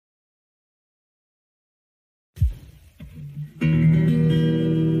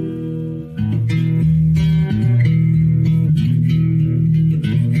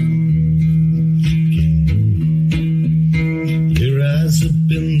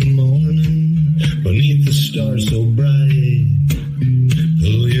the morning, beneath the stars so bright.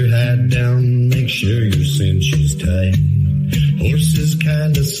 Pull your hat down, make sure your cinch is tight. Horses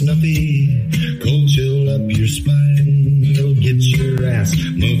kinda snuffy, cold chill up your spine. Go get your ass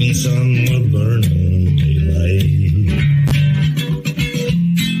moving, son, we're burning daylight.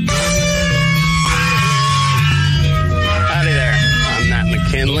 Howdy there, I'm Matt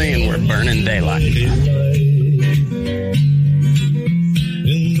McKinley and we're burning daylight.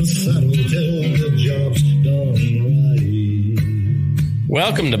 In the saddle till the job's done right.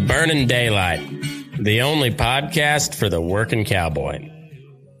 Welcome to Burning Daylight, the only podcast for the working cowboy.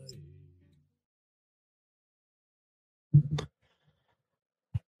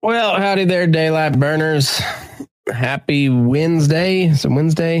 Well, howdy there, daylight burners. Happy Wednesday. Is it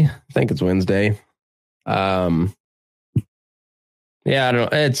Wednesday? I think it's Wednesday. Yeah, I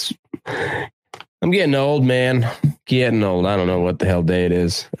don't know. I'm getting old, man. Getting old. I don't know what the hell day it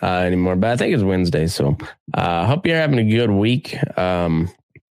is anymore, but I think it's Wednesday. So hope you're having a good week. Yeah,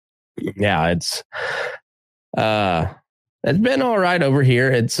 it's been all right over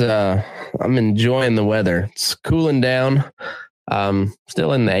here. I'm enjoying the weather. It's cooling down.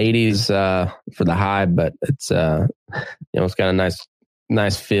 Still in the 80s for the high, but it's it's got a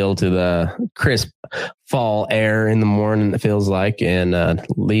nice feel to the crisp fall air in the morning, it feels like, and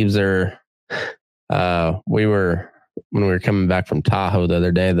leaves are when we were coming back from Tahoe the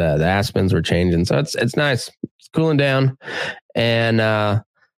other day, the aspens were changing, so it's nice. It's cooling down, and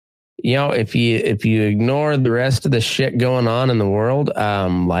if you ignore the rest of the shit going on in the world,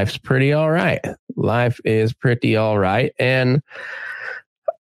 life's pretty all right. Life is pretty all right, and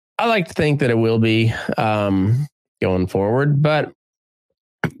I like to think that it will be going forward, but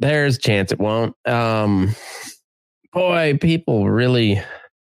there's a chance it won't. Boy, people really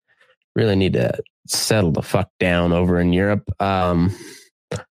need to settle the fuck down over in Europe.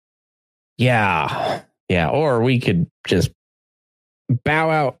 Yeah, or we could just bow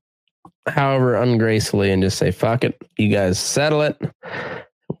out however ungracefully and just say, fuck it, you guys settle it.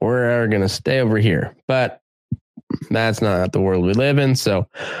 We're going to stay over here. But that's not the world we live in. So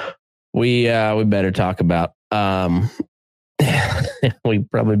we better talk about, we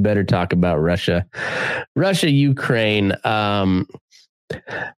probably better talk about Russia, Ukraine.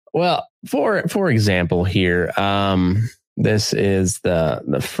 Well, for example here, this is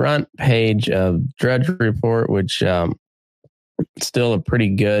the front page of Drudge Report, which, still a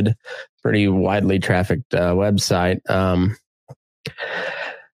pretty widely trafficked website.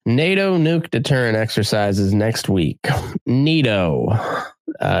 NATO nuke deterrent exercises next week. NATO,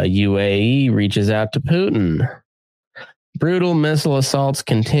 UAE reaches out to Putin. Brutal missile assaults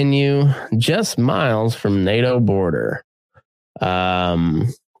continue just miles from NATO border.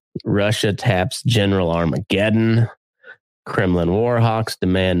 Russia taps General Armageddon. Kremlin warhawks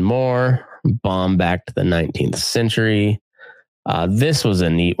demand more. Bomb back to the 19th century. This was a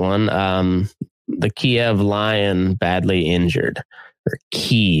neat one. The Kiev Lion badly injured, or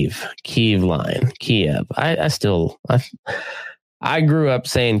Kiev Lion, Kiev. I grew up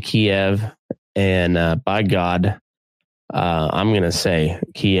saying Kiev, and by God, I'm gonna say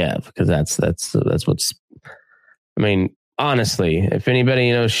Kiev because that's what's. I mean, honestly, if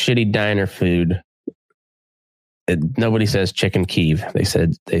anybody knows shitty diner food, nobody says chicken Kiev. They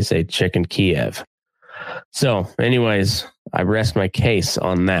say chicken Kiev. So, anyways, I rest my case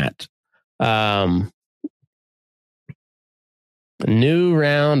on that. New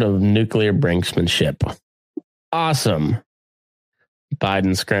round of nuclear brinksmanship. Awesome.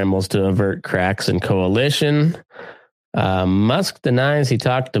 Biden scrambles to avert cracks in coalition. Musk denies he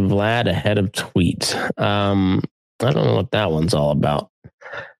talked to Vlad ahead of tweet. I don't know what that one's all about.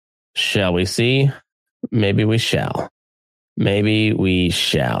 Shall we see? Maybe we shall. Maybe we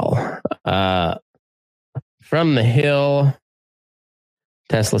shall. From the Hill,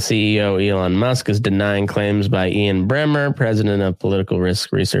 Tesla CEO Elon Musk is denying claims by Ian Bremmer, president of political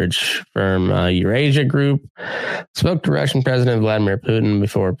risk research firm Eurasia Group. Spoke to Russian President Vladimir Putin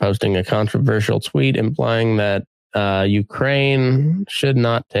before posting a controversial tweet implying that Ukraine should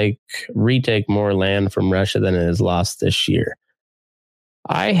not retake more land from Russia than it has lost this year.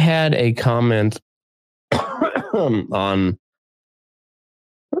 I had a comment on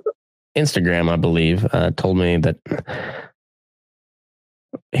Instagram, I believe, told me that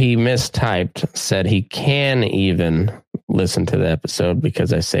he mistyped, said he can even listen to the episode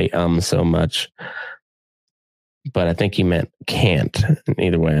because I say so much. But I think he meant can't.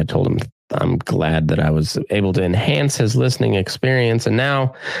 Either way, I told him I'm glad that I was able to enhance his listening experience. And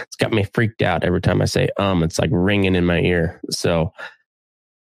now it's got me freaked out every time I say it's like ringing in my ear. So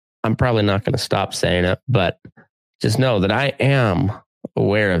I'm probably not going to stop saying it, but just know that I am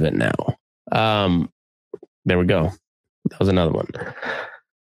aware of it now. There we go. That was another one.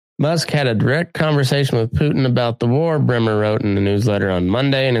 Musk had a direct conversation with Putin about the war, Bremer wrote in a newsletter on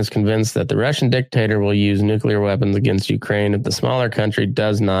Monday, and is convinced that the Russian dictator will use nuclear weapons against Ukraine if the smaller country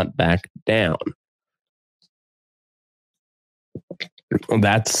does not back down.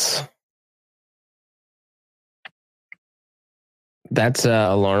 That's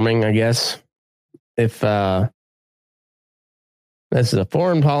alarming, I guess. If this is a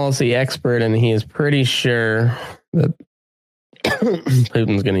foreign policy expert, and he is pretty sure that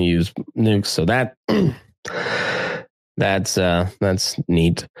Putin's going to use nukes, so that's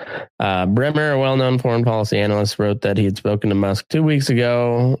neat. Bremer, a well-known foreign policy analyst, wrote that he had spoken to Musk 2 weeks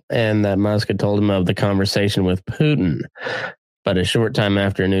ago, and that Musk had told him of the conversation with Putin. But a short time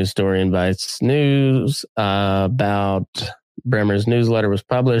after a news story in Vice News about Bremer's newsletter was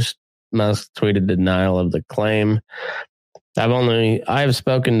published, Musk tweeted denial of the claim. I've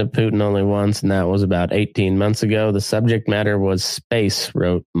spoken to Putin only once, and that was about 18 months ago. The subject matter was space,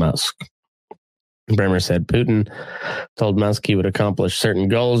 wrote Musk. Bremer said Putin told Musk he would accomplish certain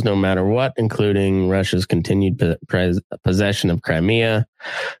goals no matter what, including Russia's continued possession of Crimea,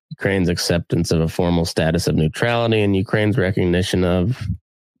 Ukraine's acceptance of a formal status of neutrality, and Ukraine's recognition of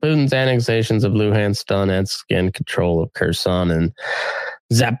Putin's annexations of Luhansk, Donetsk, and control of Kherson and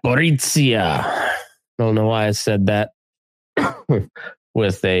Zaporizhia. I don't know why I said that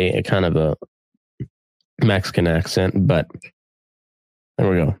with a kind of a Mexican accent, but there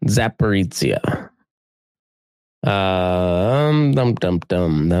we go. Zaporizhia. That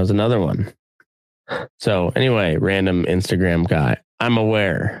was another one. So anyway, random Instagram guy. I'm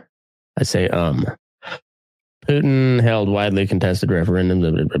aware. I say Putin held widely contested referendums.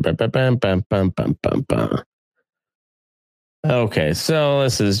 Okay, so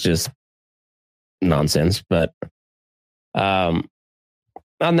this is just nonsense, but on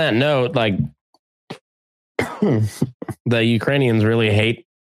that note, like the Ukrainians really hate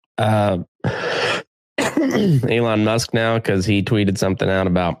Elon Musk now because he tweeted something out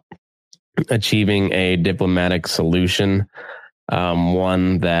about achieving a diplomatic solution,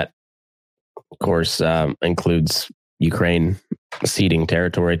 one that, of course, includes Ukraine ceding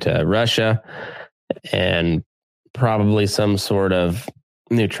territory to Russia and probably some sort of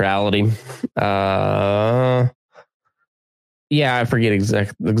neutrality. Yeah, I forget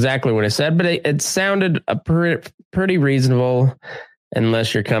exactly what I said, but it sounded pretty reasonable,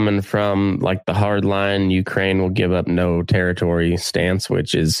 unless you're coming from like the hard line, Ukraine will give up no territory stance,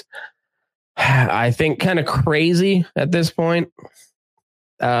 which is, I think, kind of crazy at this point.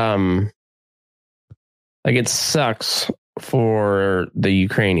 Like, it sucks for the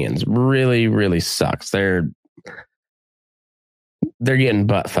Ukrainians. Really, really sucks. They're getting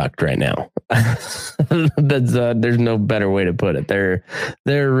butt fucked right now. There's no better way to put it. They're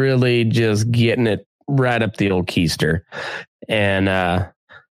really just getting it right up the old keister. And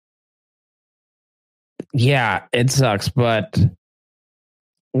yeah, it sucks, but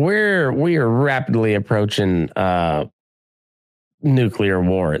we are rapidly approaching nuclear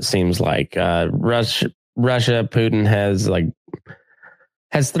war. It seems like Russia, Putin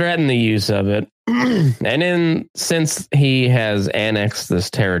has threatened the use of it, and since he has annexed this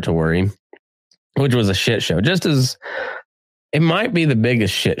territory, which was a shit show, just as it might be the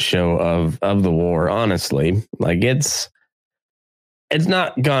biggest shit show of the war. Honestly, like it's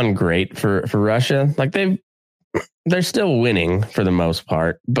not gone great for Russia. Like they're still winning for the most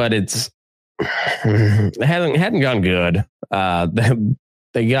part, but it hadn't gone good.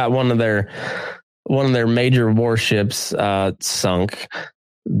 They got one of their major warships sunk.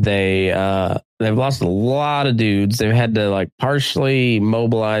 They've lost a lot of dudes. They've had to like partially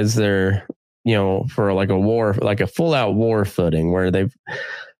mobilize their, for like a war, like a full out war footing, where they've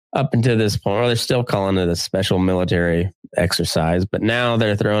up until this point, or they're still calling it a special military exercise, but now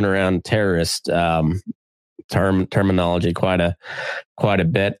they're throwing around terrorist terminology quite a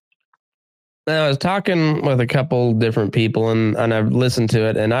bit. And I was talking with a couple different people, and I've listened to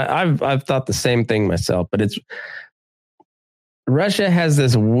it, and I've thought the same thing myself. But it's Russia has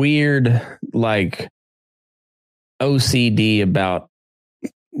this weird like OCD about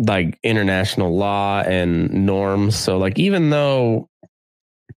like international law and norms. So like, even though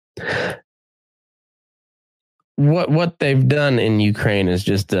what they've done in Ukraine is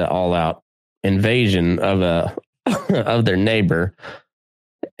just an all out invasion of of their neighbor,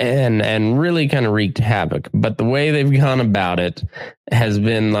 and really kind of wreaked havoc. But the way they've gone about it has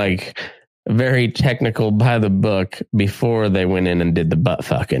been like very technical, by the book, before they went in and did the butt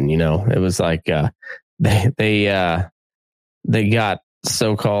fucking. It was like they got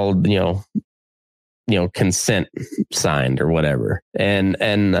so-called consent signed or whatever. And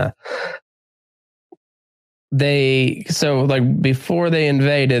before they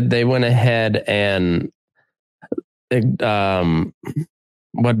invaded, they went ahead and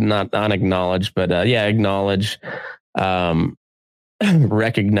not acknowledge, but acknowledge,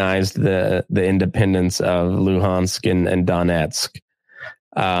 recognized the independence of Luhansk and Donetsk.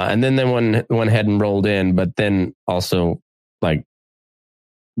 And then they went ahead and rolled in, but then also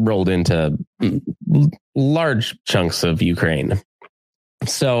rolled into large chunks of Ukraine.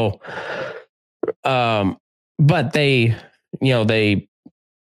 So, but they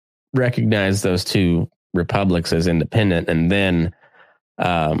recognized those two republics as independent, and then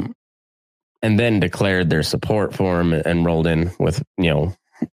declared their support for them and rolled in with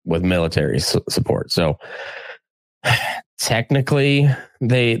military support. So technically,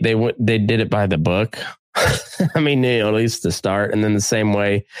 they did it by the book. I mean, at least to start, and then the same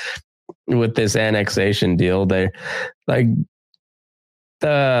way with this annexation deal, they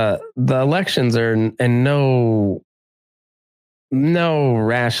the elections are in no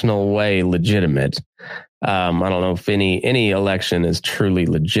rational way legitimate. I don't know if any election is truly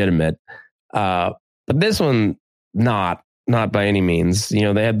legitimate, but this one not by any means. They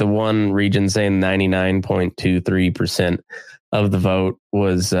had the one region saying 99.23% of the vote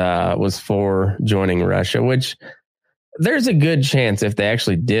was for joining Russia, which there's a good chance if they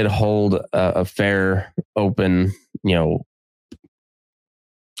actually did hold a fair, open,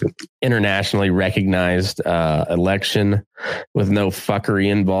 internationally recognized election with no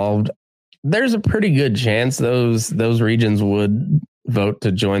fuckery involved, there's a pretty good chance those regions would vote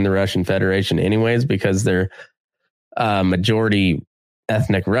to join the Russian Federation anyways, because they're majority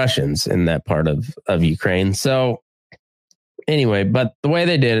ethnic Russians in that part of Ukraine. So anyway, but the way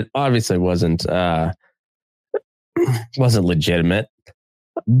they did it obviously wasn't legitimate,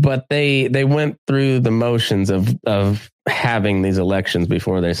 but they went through the motions of having these elections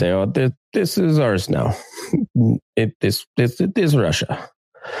before they say, "Oh, this is ours now. This is Russia."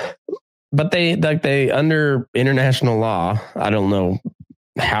 But they under international law, I don't know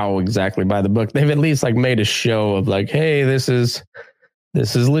how exactly by the book, they've at least made a show of hey, this is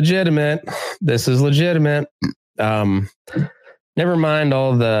legitimate. This is legitimate. Never mind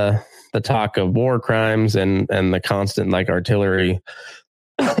all the talk of war crimes and the constant artillery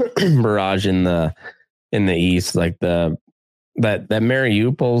barrage in the east. That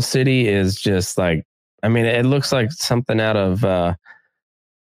Mariupol city is just it looks like something out of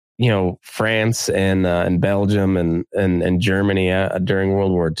France and Belgium and Germany during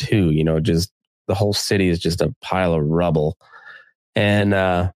World War II. Just the whole city is just a pile of rubble.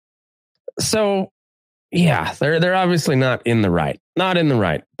 And so yeah, they're obviously not in the right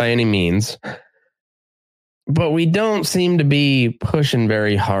by any means, but we don't seem to be pushing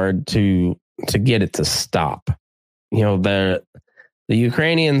very hard to get it to stop. The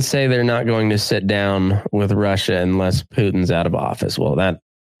Ukrainians say they're not going to sit down with Russia unless Putin's out of office. Well,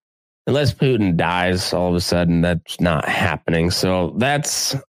 unless Putin dies all of a sudden, that's not happening. So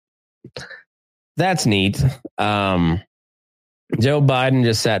that's neat. Joe Biden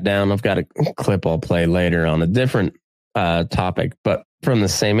just sat down. I've got a clip I'll play later on a different topic, but from the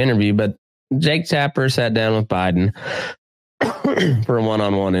same interview. But Jake Tapper sat down with Biden for a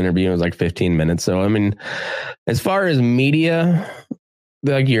one-on-one interview. It was 15 minutes. So, I mean, as far as media,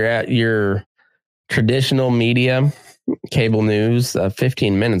 you're at your traditional media, cable news,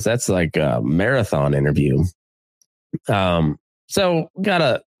 15 minutes, that's like a marathon interview. So got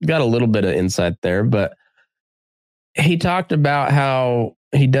a little bit of insight there, but he talked about how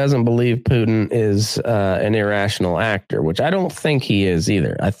he doesn't believe Putin is an irrational actor, which I don't think he is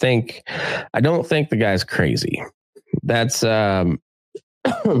either. I don't think the guy's crazy. That's that's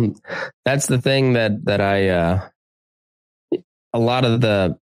the thing that I a lot of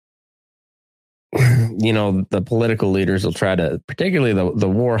the the political leaders will try to, particularly the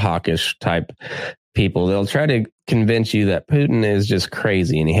war hawkish type people, they'll try to convince you that Putin is just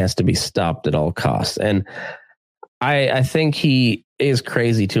crazy and he has to be stopped at all costs. And I think he is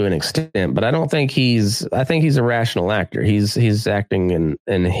crazy to an extent, but I think he's a rational actor. He's acting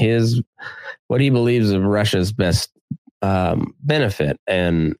in his, what he believes of Russia's best benefit.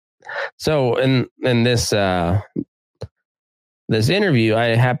 And so in this this interview, I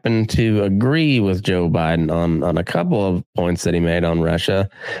happen to agree with Joe Biden on a couple of points that he made on Russia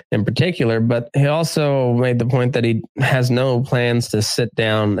in particular, but he also made the point that he has no plans to sit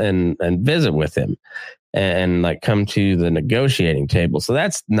down and visit with him and come to the negotiating table. So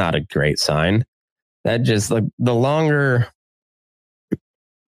that's not a great sign. That just the longer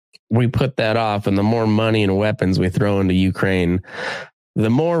we put that off and the more money and weapons we throw into Ukraine, the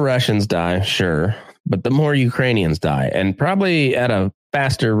more Russians die, sure. but the more Ukrainians die, and probably at a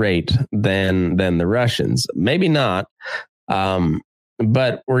faster rate than the Russians. Maybe not,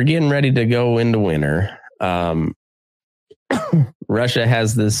 but we're getting ready to go into winter. Russia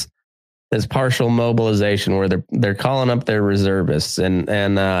has this partial mobilization where they're calling up their reservists, and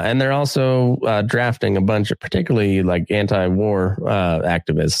they're also drafting a bunch of particularly like anti-war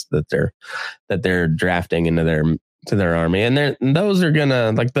activists that they're drafting into their army, and those are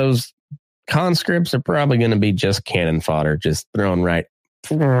gonna, like, those conscripts are probably going to be just cannon fodder, just thrown right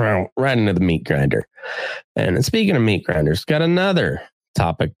into the meat grinder. And speaking of meat grinders, got another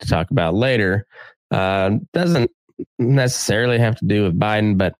topic to talk about later. Doesn't necessarily have to do with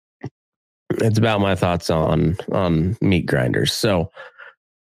Biden, but it's about my thoughts on meat grinders. So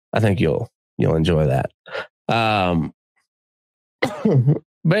I think you'll enjoy that. But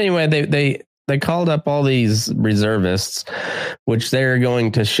anyway, they called up all these reservists, which they're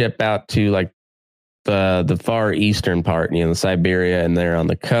going to ship out to like the far eastern part, Siberia, and they're on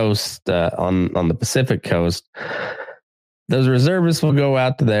the coast, on the Pacific coast. Those reservists will go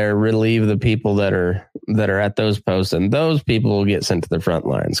out to there, relieve the people that are at those posts, and those people will get sent to the front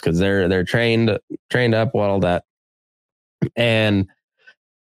lines because they're trained up, all that, and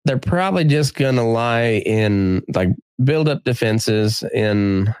they're probably just gonna lie in, like, build up defenses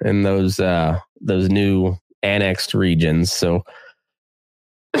in those new annexed regions. So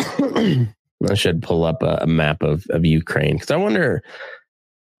I should pull up a map of Ukraine, because I wonder.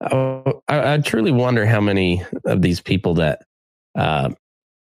 I truly wonder how many of these people that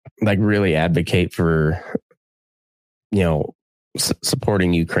like really advocate for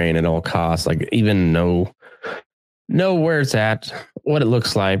supporting Ukraine at all costs, like even know where it's at, what it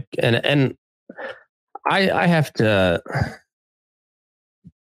looks like, and I have to,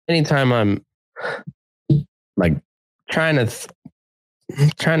 anytime I'm like trying to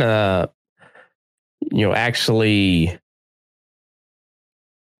actually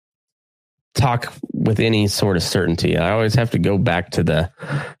talk with any sort of certainty, I always have to go back to the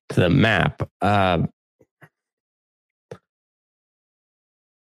map.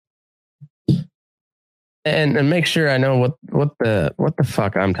 And make sure I know what the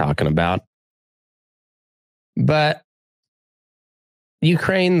fuck I'm talking about. But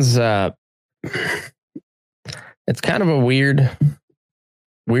Ukraine's it's kind of a weird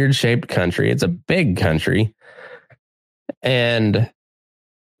shaped country. It's a big country, and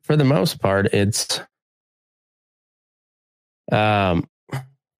for the most part, it's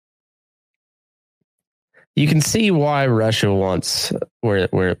you can see why Russia wants why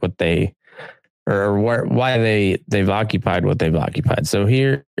they've occupied what they've occupied. So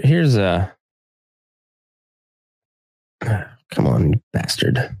here's a come on, you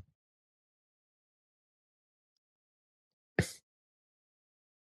bastard.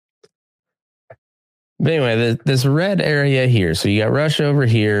 But anyway, this red area here. So you got Russia over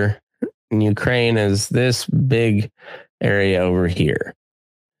here, and Ukraine is this big area over here.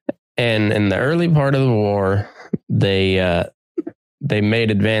 And in the early part of the war, they made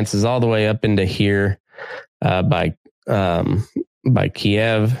advances all the way up into here by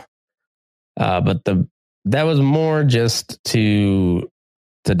Kiev, but that was more just to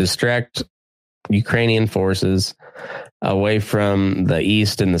distract Ukrainian forces away from the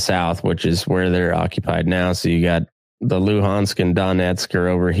east and the south, which is where they're occupied now. So you got the Luhansk and Donetsk are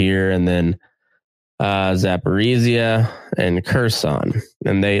over here, and then Zaporizhia and Kherson.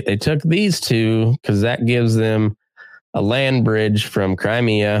 And they took these two because that gives them a land bridge from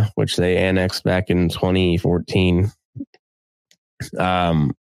Crimea, which they annexed back in 2014.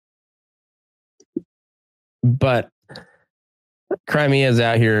 But Crimea is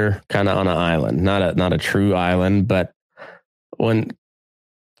out here kind of on an island, not a true island, but when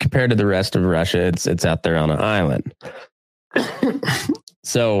compared to the rest of Russia, it's out there on an island.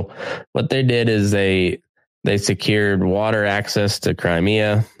 So what they did is they secured water access to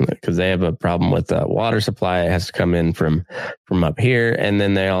Crimea because they have a problem with the water supply. It has to come in from up here, and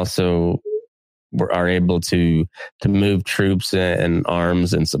then they also are able to move troops and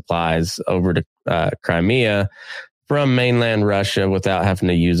arms and supplies over to Crimea from mainland Russia without having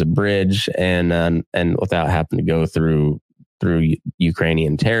to use a bridge and without having to go through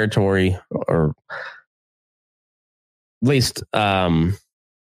Ukrainian territory, or at least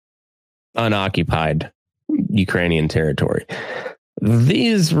unoccupied Ukrainian territory.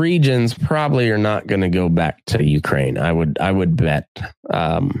 These regions probably are not going to go back to Ukraine. I would bet.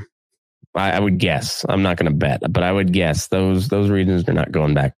 I would guess. I'm not going to bet, but I would guess those regions are not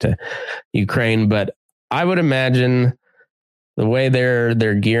going back to Ukraine. But I would imagine the way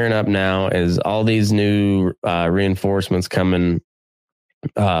they're gearing up now is all these new reinforcements coming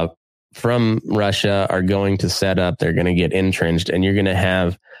from Russia are going to set up. They're going to get entrenched, and you're going to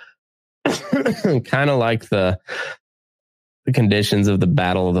have kind of like the conditions of the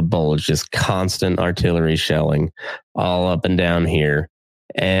Battle of the Bulge, just constant artillery shelling all up and down here.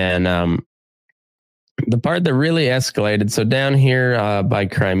 And the part that really escalated, so down here by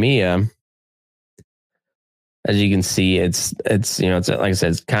Crimea, as you can see, it's like I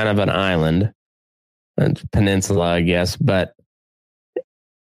said, it's kind of an island, a peninsula, I guess, but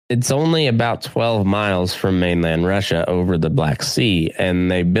it's only about 12 miles from mainland Russia over the Black Sea, and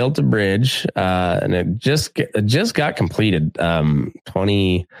they built a bridge, and it just got completed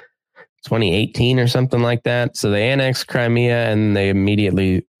 2018 or something like that. So they annexed Crimea, and they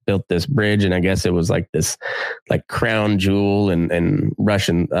immediately built this bridge, and I guess it was like this like crown jewel and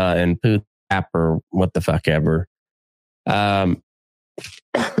Russian and Putin app or what the fuck ever. Kind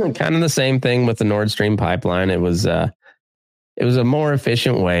of the same thing with the Nord Stream pipeline. It was a more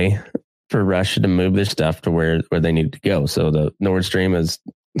efficient way for Russia to move their stuff to where they needed to go. So the Nord Stream is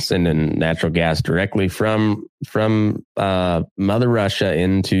sending natural gas directly from Mother Russia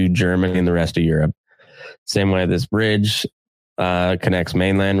into Germany and the rest of Europe. Same way this bridge connects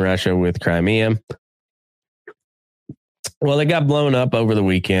mainland Russia with Crimea. Well, it got blown up over the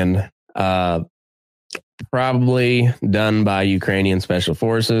weekend. Probably done by Ukrainian special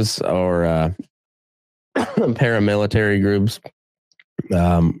forces or paramilitary groups,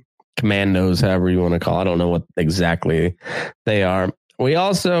 commandos, however you want to call it. I don't know what exactly they are. We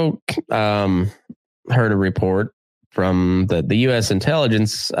also heard a report from the U.S.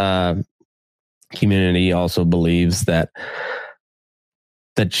 intelligence community also believes that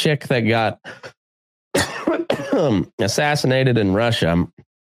the chick that got assassinated in Russia,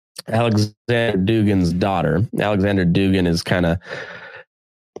 Alexander Dugin's daughter. Alexander Dugin is kind of,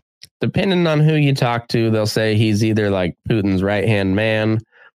 depending on who you talk to, they'll say he's either like Putin's right-hand man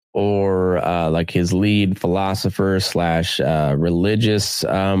or like his lead philosopher / religious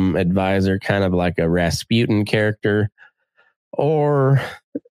advisor, kind of like a Rasputin character. Or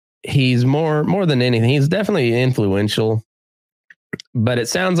he's more than anything, he's definitely influential, but it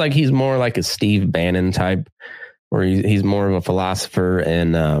sounds like he's more like a Steve Bannon type, where he's more of a philosopher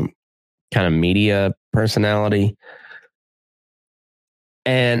and kind of media personality.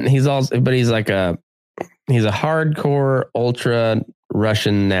 And he's a hardcore ultra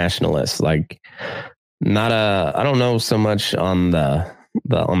Russian nationalist. Like, I don't know so much on the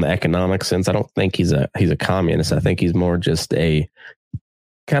economic sense. I don't think he's a communist. I think he's more just a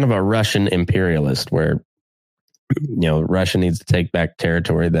kind of a Russian imperialist, where Russia needs to take back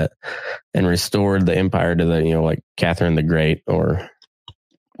territory and restore the empire to like Catherine the Great or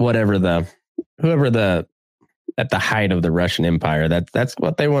whoever at the height of the Russian Empire. That's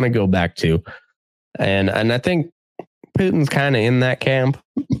what they want to go back to. And I think Putin's kind of in that camp,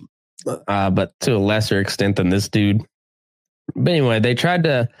 but to a lesser extent than this dude. But anyway, they tried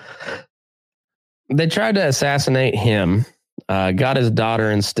to assassinate him, got his daughter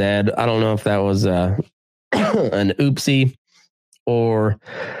instead. I don't know if that was an oopsie or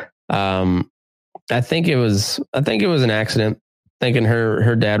I think it was an accident, thinking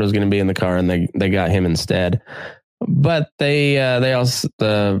her dad was going to be in the car, and they got him instead. But they also,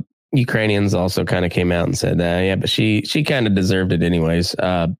 the Ukrainians also kind of came out and said, yeah, but she kind of deserved it anyways.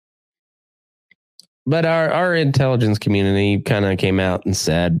 But our intelligence community kind of came out and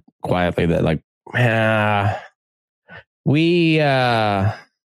said quietly that, like, we're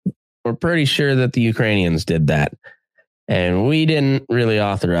pretty sure that the Ukrainians did that, and we didn't really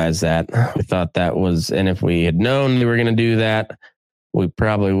authorize that. We thought that was, and if we had known they were going to do that, we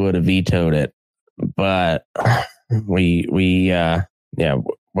probably would have vetoed it. But we're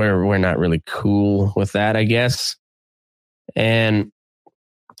not really cool with that, I guess. And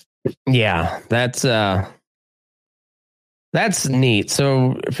yeah, that's neat.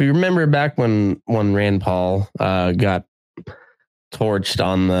 So if you remember back when Rand Paul got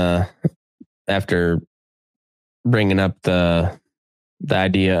torched after bringing up the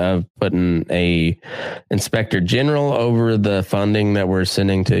idea of putting a inspector general over the funding that we're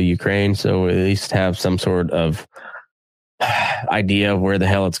sending to Ukraine, so at least have some sort of idea of where the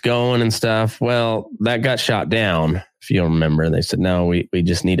hell it's going and stuff. Well, that got shot down. If you'll remember, they said, no, we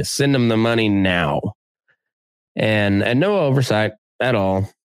just need to send them the money now, and no oversight at all.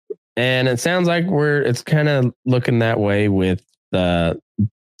 And it sounds like it's kind of looking that way with the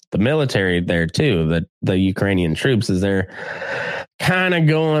military there too. The Ukrainian troops, is they're kind of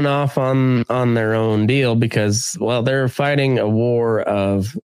going off on their own deal, because, well, they're fighting a war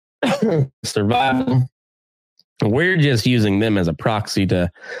of survival. We're just using them as a proxy to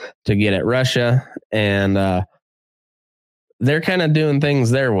get at Russia, and they're kind of doing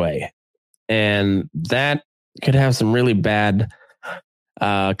things their way. And that could have some really bad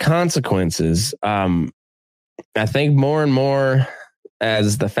consequences. I think more and more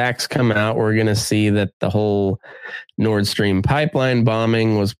as the facts come out, we're going to see that the whole Nord Stream pipeline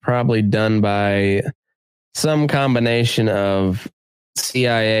bombing was probably done by some combination of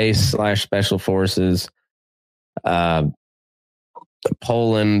CIA / special forces,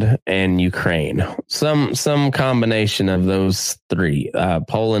 Poland and Ukraine. Some combination of those three.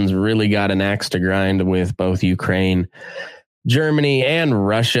 Poland's really got an axe to grind with both Ukraine, Germany, and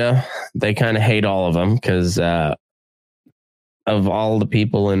Russia. They kind of hate all of them because of all the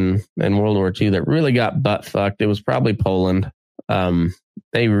people in World War II that really got butt fucked, it was probably Poland.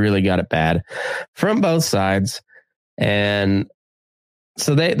 They really got it bad from both sides. And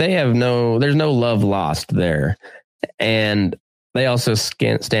so they have there's no love lost there. And they also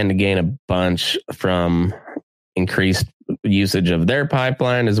stand to gain a bunch from increased usage of their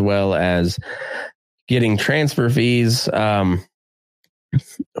pipeline, as well as getting transfer fees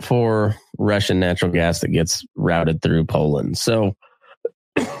for Russian natural gas that gets routed through Poland. So,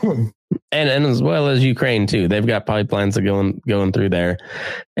 and as well as Ukraine too, they've got pipelines that going through there,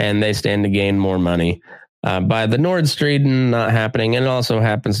 and they stand to gain more money by the Nord Stream not happening. And it also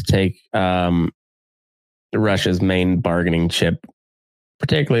happens to take Russia's main bargaining chip,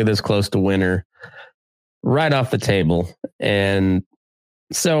 particularly this close to winter, right off the table. And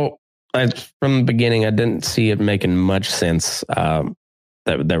so from the beginning, I didn't see it making much sense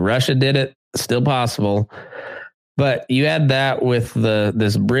that Russia did it. Still possible. But you add that with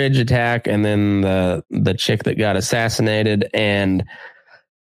this bridge attack and then the chick that got assassinated, and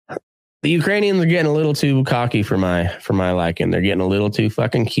the Ukrainians are getting a little too cocky for my liking. They're getting a little too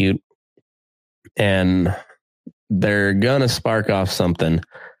fucking cute, and they're gonna spark off something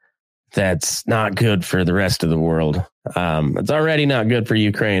that's not good for the rest of the world. It's already not good for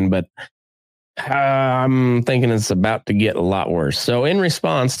Ukraine, but I'm thinking it's about to get a lot worse. So in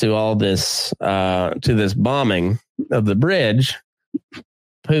response to all this, to this bombing of the bridge,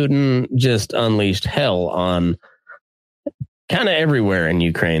 Putin just unleashed hell on kind of everywhere in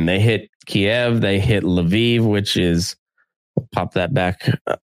Ukraine. They hit Kiev, they hit Lviv, which is, we'll pop that back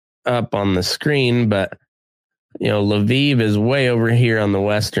up on the screen, but Lviv is way over here on the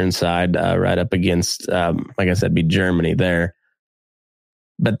western side, right up against, like I said, be Germany there.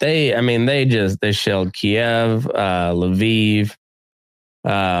 But they shelled Kiev, Lviv,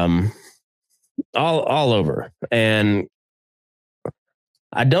 all over. And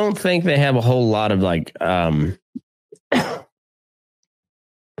I don't think they have a whole lot of like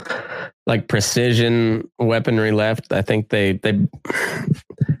precision weaponry left. I think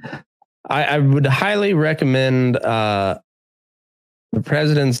I would highly recommend the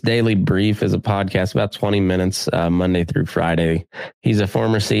President's Daily Brief is a podcast, about 20 minutes, Monday through Friday. He's a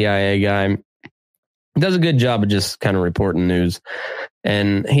former CIA guy. Does a good job of just kind of reporting news.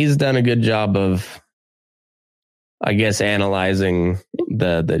 And he's done a good job of, I guess, analyzing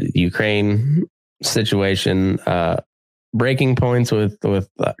the Ukraine situation. Breaking Points with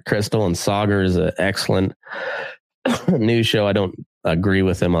Crystal and Sauger is an excellent news show. I don't agree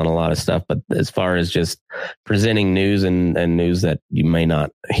with him on a lot of stuff, but as far as just presenting news and news that you may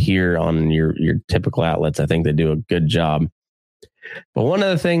not hear on your typical outlets, I think they do a good job. But one of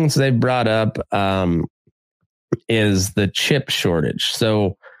the things they brought up is the chip shortage.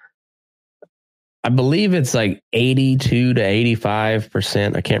 So I believe it's like 82 to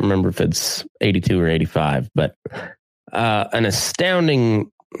 85%. I can't remember if it's 82 or 85, but an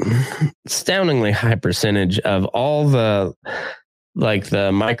astoundingly high percentage of all the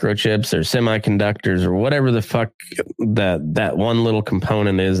microchips or semiconductors or whatever the fuck that one little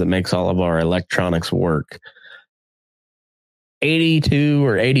component is that makes all of our electronics work. 82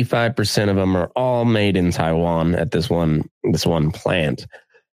 or 85% of them are all made in Taiwan at this one plant.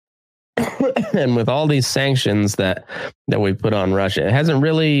 And with all these sanctions that we put on Russia, it hasn't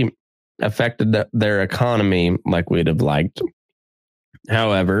really affected their economy like we'd have liked.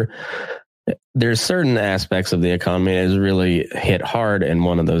 However, there's certain aspects of the economy that has really hit hard, and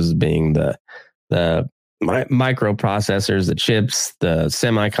one of those being the microprocessors, the chips, the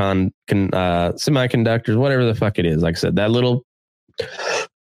semiconductors, whatever the fuck it is. Like I said, that little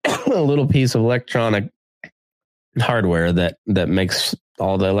piece of electronic hardware that makes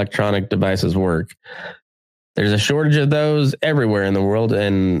all the electronic devices work. There's a shortage of those everywhere in the world,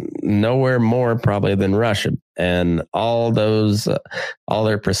 and nowhere more probably than Russia. And all those, all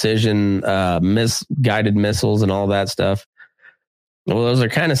their precision guided missiles and all that stuff. Well, those are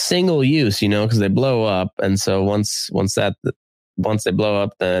kind of single use, because they blow up. And so once they blow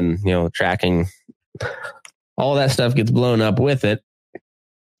up, then tracking, all that stuff gets blown up with it.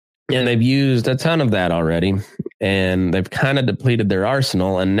 And they've used a ton of that already, and they've kind of depleted their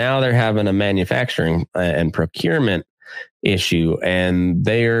arsenal. And now they're having a manufacturing and procurement issue, and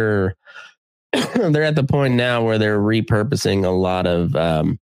they're they're at the point now where they're repurposing a lot of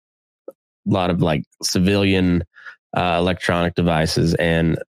like civilian electronic devices,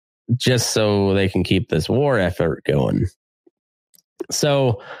 and just so they can keep this war effort going.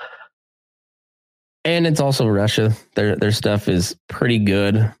 So, and it's also Russia. Their stuff is pretty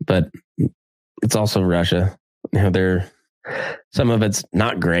good, but it's also Russia. You know, some of it's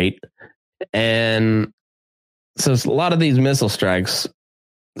not great, and so a lot of these missile strikes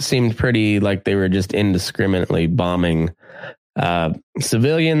seemed pretty like they were just indiscriminately bombing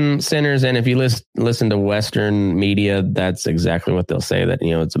civilian centers. And if you listen to Western media, that's exactly what they'll say, that,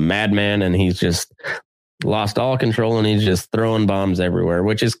 you know, it's a madman and he's just lost all control and he's just throwing bombs everywhere,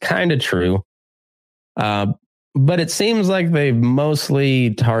 which is kind of true. But it seems like they've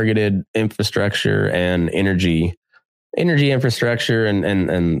mostly targeted infrastructure and energy infrastructure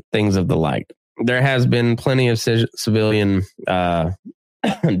and things of the like. There has been plenty of civilian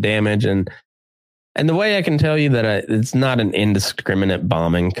damage, and the way I can tell you that it's not an indiscriminate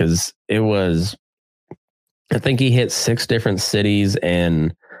bombing, because it was, I think he hit 6 different cities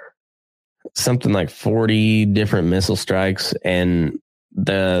and something like 40 different missile strikes, and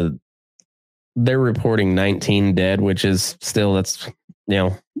they're reporting 19 dead, which is still, that's, you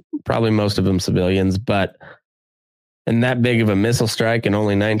know, probably most of them civilians, but in that big of a missile strike and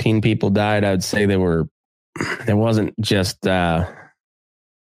only 19 people died, I would say it wasn't just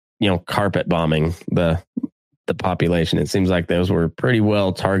carpet bombing the population. It seems like those were pretty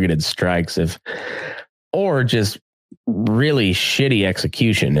well targeted strikes, or just really shitty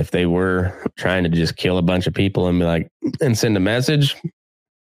execution. If they were trying to just kill a bunch of people and be like, and send a message,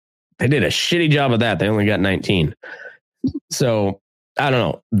 they did a shitty job of that. They only got 19. So I don't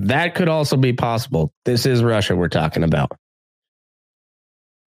know. That could also be possible. This is Russia we're talking about.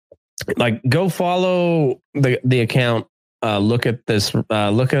 Like, go follow the account. Look at this. Look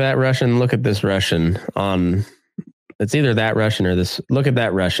at that Russian. Look at this Russian on. It's either that Russian or this. Look at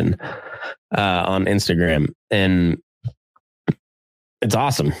that Russian on Instagram, and it's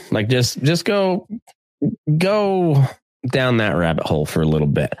awesome. Like, just go down that rabbit hole for a little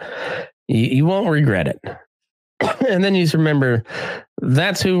bit. You won't regret it. And then you just remember,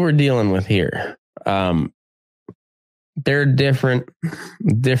 that's who we're dealing with here. They're different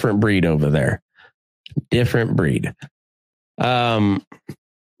breed over there. Different breed. But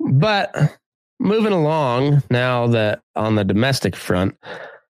moving along now, that on the domestic front,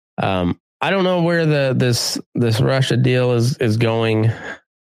 I don't know where this Russia deal is going,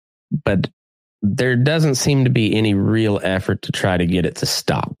 but there doesn't seem to be any real effort to try to get it to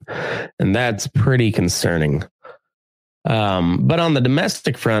stop, and that's pretty concerning. But on the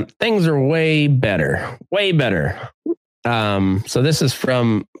domestic front, things are way better. So this is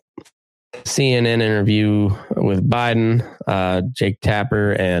from CNN interview with Biden, Jake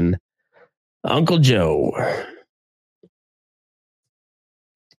Tapper, and Uncle Joe.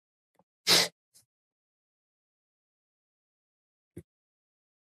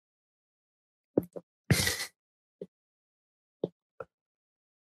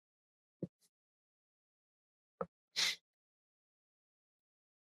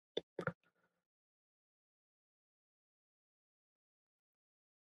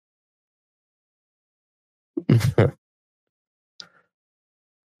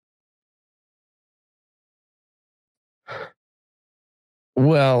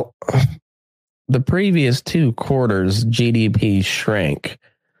 Well, the previous 2 quarters, GDP shrank.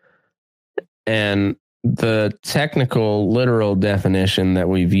 And the technical, literal definition that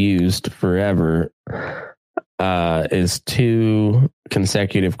we've used forever is 2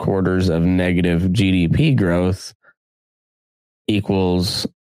 consecutive quarters of negative GDP growth equals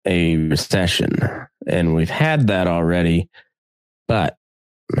a recession. And we've had that already, but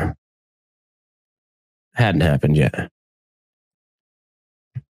hadn't happened yet.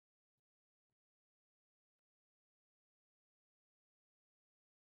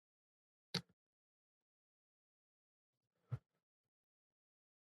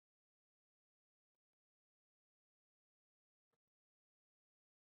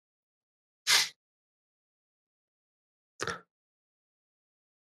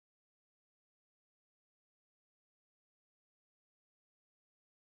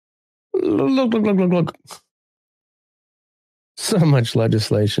 Look. So much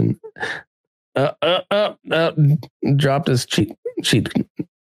legislation. Dropped his cheat sheet.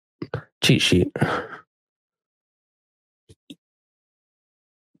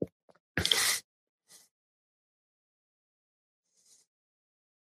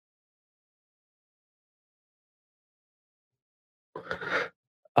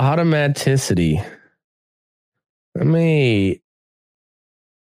 Automaticity.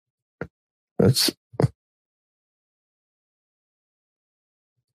 Let's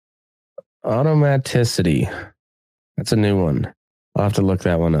automaticity. That's a new one. I'll have to look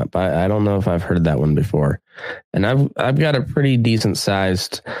that one up. I don't know if I've heard that one before. And I've got a pretty decent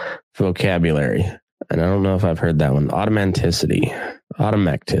sized vocabulary. And I don't know if I've heard that one. Automaticity.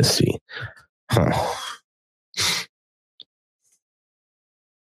 Huh.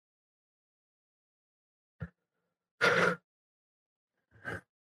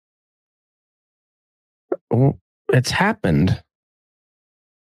 Oh, it's happened.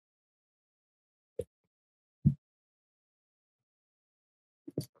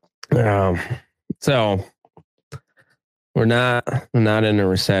 So we're not in a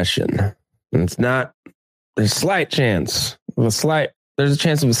recession. And it's not. There's a slight chance of a slight. There's a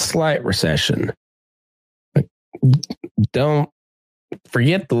chance of a slight recession. Don't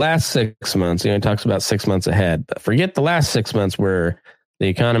forget the last 6 months. He talks about 6 months ahead. But forget the last 6 months where the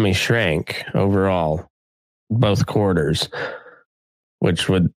economy shrank overall, both quarters, which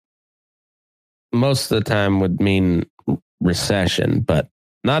would most of the time would mean recession, but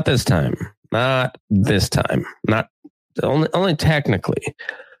not this time. Not this time. Not only technically.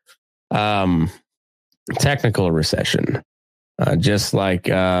 Technical recession. Just like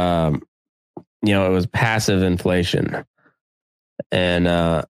it was passive inflation. And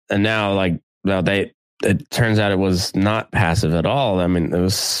now it turns out it was not passive at all. I mean, it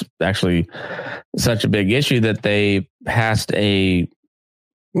was actually such a big issue that they passed a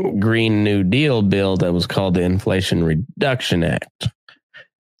Green New Deal bill that was called the Inflation Reduction Act,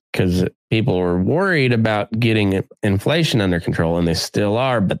 because people were worried about getting inflation under control, and they still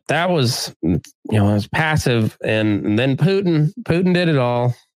are. But that was, it was passive. And then Putin did it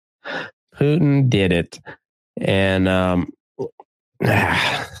all. Putin did it. And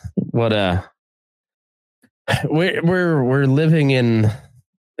we're living in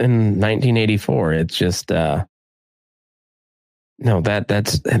 1984. It's just no,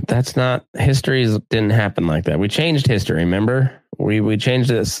 that's not, history didn't happen like that. We changed history, remember? We changed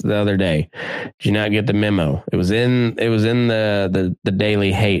this the other day. Did you not get the memo? It was in the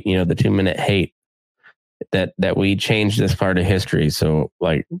daily hate, the 2-minute hate, that we changed this part of history. So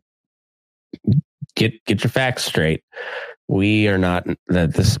get your facts straight. We're not in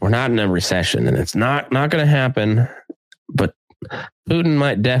a recession, and it's not going to happen, but Putin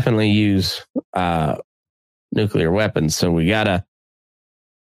might definitely use nuclear weapons. So we got to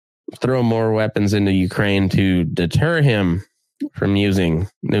throw more weapons into Ukraine to deter him from using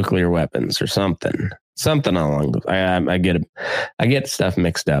nuclear weapons or something along those. I get stuff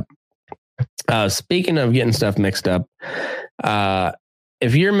mixed up. Speaking of getting stuff mixed up,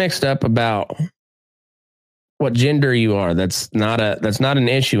 if you're mixed up about what gender you are, that's not an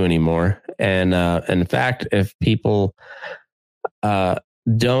issue anymore. And in fact, if people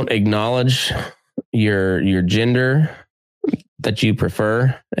don't acknowledge your gender that you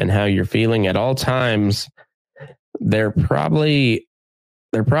prefer and how you're feeling at all times, they're probably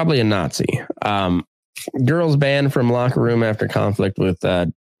a Nazi. Girls banned from locker room after conflict with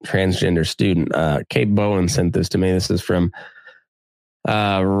transgender student. Kate Bowen sent this to me. This is from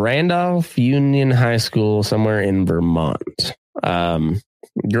Randolph Union High School somewhere in Vermont.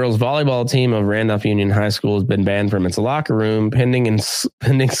 Girls volleyball team of Randolph Union High School has been banned from its locker room pending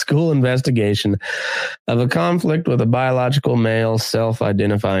school investigation of a conflict with a biological male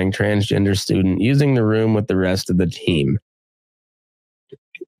self-identifying transgender student using the room with the rest of the team.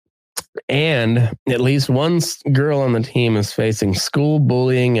 And at least one girl on the team is facing school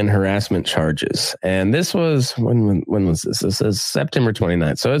bullying and harassment charges. And this was, when was this? This is September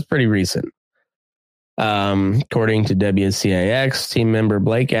 29th. So it's pretty recent. According to WCAX, team member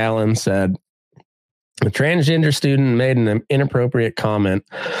Blake Allen said a transgender student made an inappropriate comment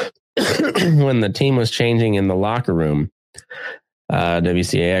when the team was changing in the locker room.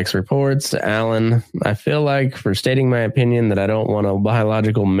 WCAX reports, Allen, I feel like for stating my opinion that I don't want a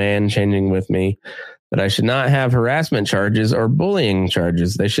biological man changing with me, that I should not have harassment charges or bullying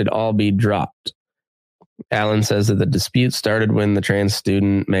charges. They should all be dropped. Allen says that the dispute started when the trans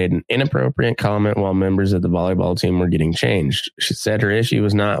student made an inappropriate comment while members of the volleyball team were getting changed. She said her issue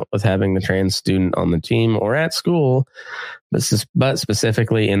was not with having the trans student on the team or at school, but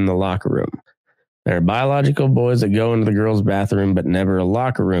specifically in the locker room. There are biological boys that go into the girls' bathroom, but never a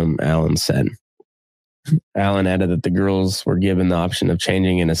locker room, Allen said. Allen added that the girls were given the option of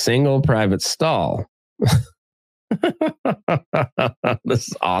changing in a single private stall. This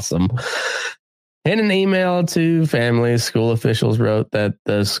is awesome. In an email to families, school officials wrote that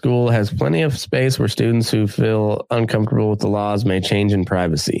the school has plenty of space where students who feel uncomfortable with the laws may change in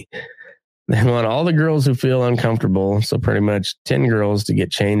privacy. They want all the girls who feel uncomfortable, so pretty much 10 girls, to get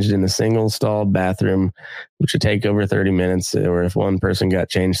changed in a single stall bathroom, which would take over 30 minutes, or if one person got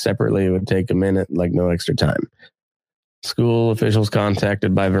changed separately, it would take a minute, like no extra time. School officials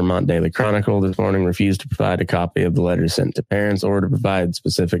contacted by Vermont Daily Chronicle this morning refused to provide a copy of the letter sent to parents or to provide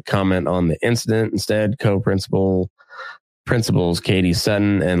specific comment on the incident. Instead, principals Katie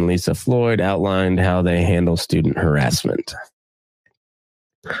Sutton and Lisa Floyd outlined how they handle student harassment.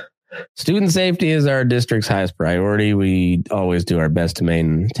 Student safety is our district's highest priority. We always do our best to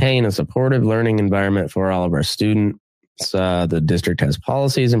maintain a supportive learning environment for all of our students. The district has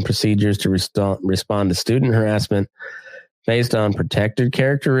policies and procedures to respond to student harassment based on protected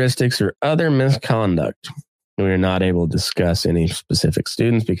characteristics or other misconduct. We are not able to discuss any specific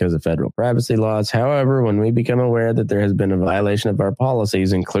students because of federal privacy laws. However, when we become aware that there has been a violation of our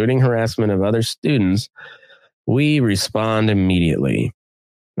policies, including harassment of other students, we respond immediately.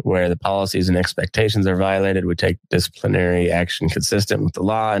 Where the policies and expectations are violated, we take disciplinary action consistent with the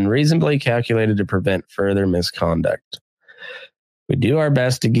law and reasonably calculated to prevent further misconduct. We do our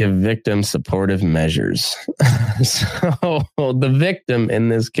best to give victims supportive measures. So the victim in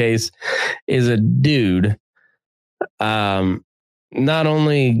this case is a dude, not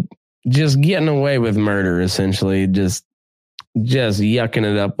only just getting away with murder, essentially, just yucking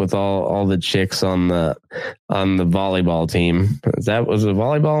it up with all the chicks on the volleyball team. Was it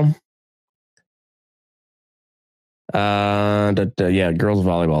volleyball? Yeah, girls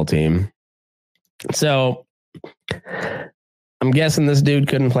volleyball team. So I'm guessing this dude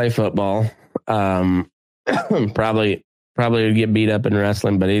couldn't play football. Probably would get beat up in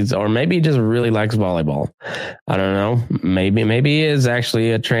wrestling, but maybe he just really likes volleyball. I don't know. Maybe he is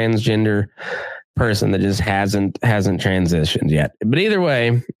actually a transgender person that just hasn't transitioned yet. But either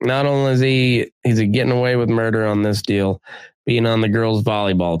way, not only is he getting away with murder on this deal, being on the girls'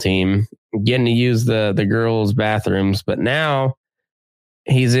 volleyball team, getting to use the girls' bathrooms, but now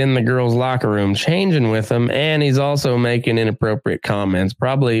he's in the girls' locker room changing with them, and he's also making inappropriate comments,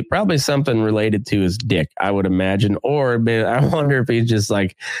 probably something related to his dick, I would imagine. Or I wonder if he's just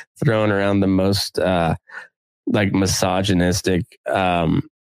like throwing around the most like misogynistic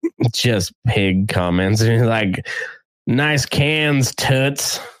just pig comments, like nice cans,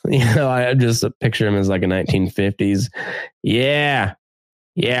 toots. I just picture him as like a 1950s. Yeah,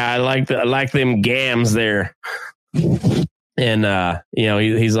 I like them gams there. And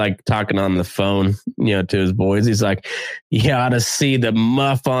he's like talking on the phone, to his boys. He's like, you ought to see the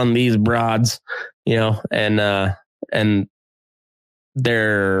muff on these broads, and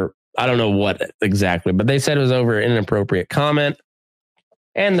they're, I don't know what exactly, but they said it was over an inappropriate comment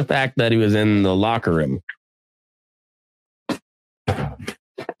and the fact that he was in the locker room.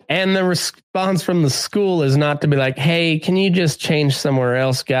 And the response from the school is not to be like, hey, can you just change somewhere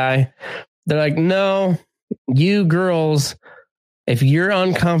else, guy? They're like, no, you girls, if you're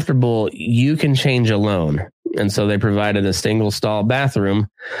uncomfortable, you can change alone. And so they provided a single stall bathroom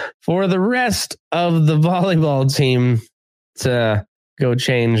for the rest of the volleyball team to go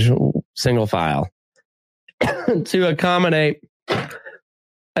change single file to accommodate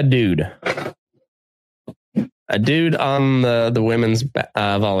a dude on the women's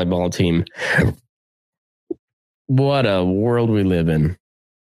volleyball team. What a world we live in.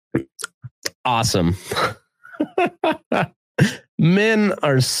 Awesome. Men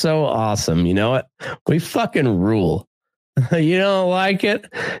are so awesome. You know what? We fucking rule. You don't like it?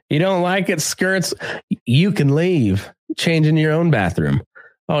 You don't like it, skirts? You can leave. Change in your own bathroom.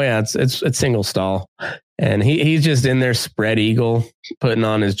 Oh yeah, it's single stall. And he's just in there spread eagle, putting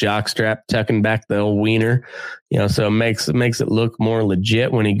on his jock strap, tucking back the old wiener, so it makes it look more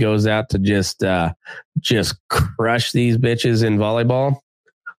legit when he goes out to just crush these bitches in volleyball.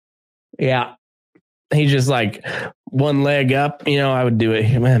 Yeah. He's just like one leg up, I would do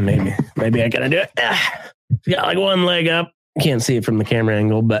it. Man, maybe I gotta do it. He's got like one leg up. Can't see it from the camera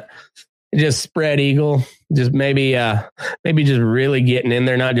angle, but just spread eagle. Just maybe just really getting in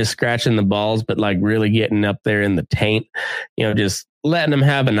there, not just scratching the balls, but like really getting up there in the taint, just letting him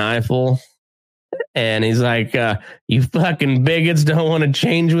have an eyeful. And he's like, you fucking bigots don't want to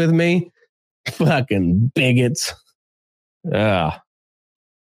change with me? Fucking bigots. What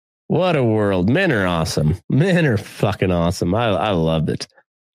a world. Men are awesome. Men are fucking awesome. I loved it.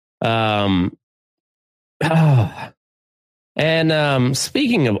 And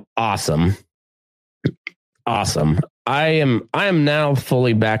speaking of awesome, I am now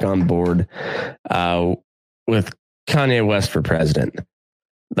fully back on board with Kanye West for president.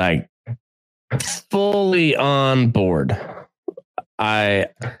 Like, fully on board.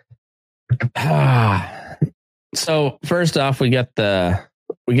 So first off, we got the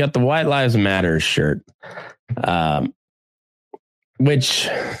White Lives Matter shirt, which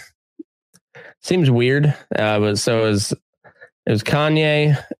seems weird. It was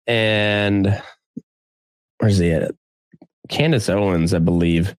Kanye and where's he at? Candace Owens, I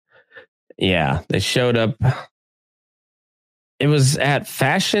believe. Yeah, they showed up. It was at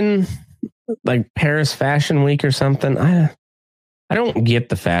Paris Fashion Week or something. I don't get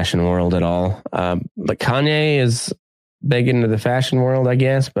the fashion world at all. But Kanye is big into the fashion world, I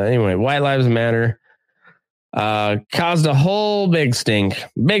guess. But anyway, White Lives Matter caused a whole big stink.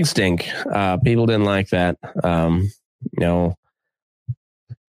 People didn't like that.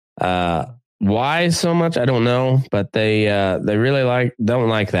 Why so much? I don't know, but they really don't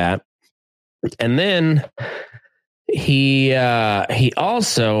like that. And then he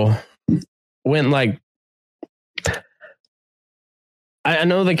also went like, I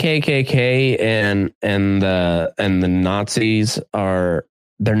know the KKK and the Nazis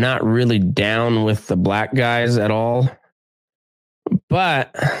they're not really down with the black guys at all,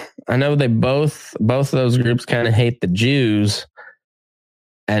 but I know they both of those groups kind of hate the Jews,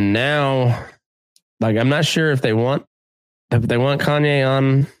 and now I'm not sure if they want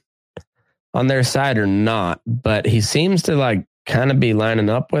Kanye on their side or not, but he seems to kind of be lining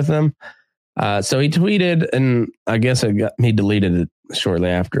up with them. So he tweeted, and I guess he deleted it shortly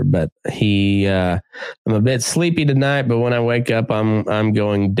after, but I'm a bit sleepy tonight, but when I wake up, I'm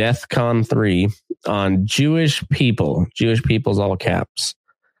going DEFCON 3 on Jewish people's all caps.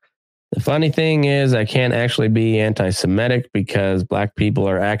 The funny thing is I can't actually be anti-Semitic because black people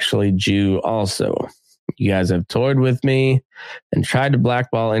are actually Jew also. You guys have toyed with me and tried to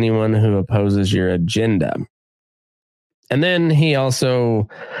blackball anyone who opposes your agenda. And then he also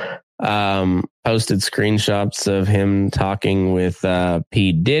posted screenshots of him talking with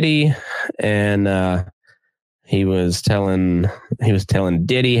P. Diddy, and he was telling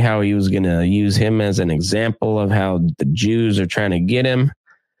Diddy how he was going to use him as an example of how the Jews are trying to get him.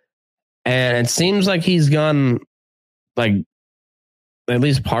 And it seems like he's gone at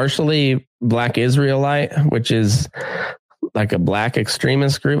least partially Black Israelite, which is like a black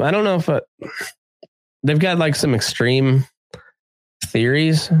extremist group. I don't know if they've got some extreme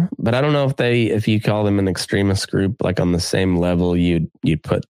theories, but I don't know if you call them an extremist group on the same level you'd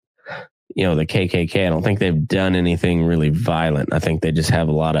put the KKK. I don't think they've done anything really violent. I think they just have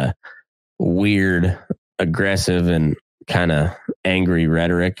a lot of weird, aggressive, and kind of angry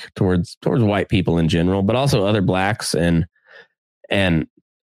rhetoric towards white people in general, but also other blacks and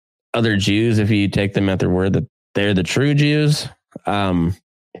other Jews, if you take them at their word that they're the true Jews.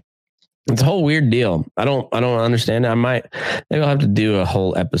 It's a whole weird deal. I don't understand it. Maybe I'll have to do a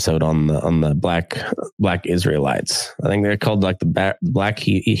whole episode on the black Israelites. I think they're called the Black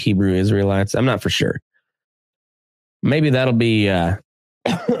Hebrew Israelites. I'm not for sure. Maybe that'll be a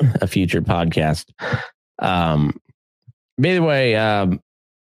future podcast. But either way,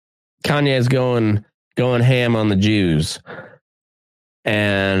 Kanye is going ham on the Jews,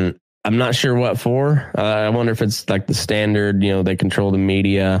 and I'm not sure what for. I wonder if it's the standard, they control the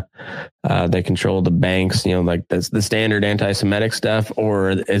media, they control the banks, that's the standard anti-Semitic stuff,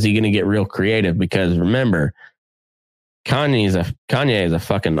 or is he going to get real creative? Because remember, Kanye is a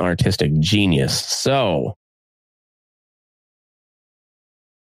fucking artistic genius. So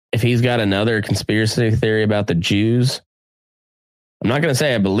if he's got another conspiracy theory about the Jews, I'm not going to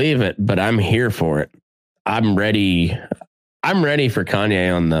say I believe it, but I'm here for it. I'm ready for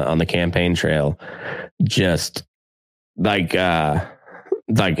Kanye on the campaign trail. Just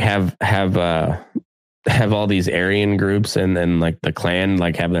have all these Aryan groups and then the Klan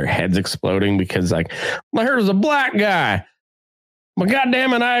have their heads exploding because I heard it was a black guy. But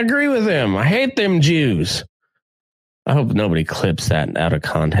goddamn it, I agree with him. I hate them Jews. I hope nobody clips that out of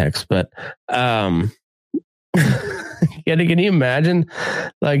context, but yeah, can you imagine?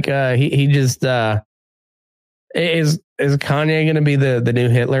 He just is Kanye going to be the new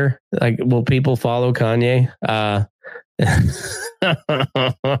Hitler? Will people follow Kanye?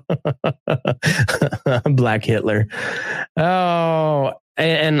 Black Hitler. Oh,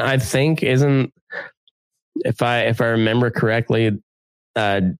 and I think if I remember correctly,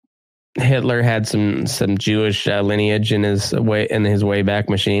 Hitler had some Jewish lineage in his Wayback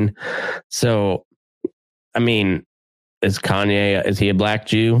Machine. So, I mean, is he a black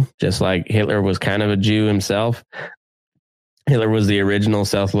Jew? Just like Hitler was kind of a Jew himself. Hitler was the original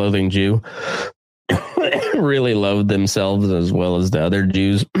self-loathing Jew. Really loved themselves as well as the other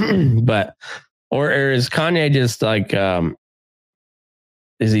Jews. But, or is Kanye just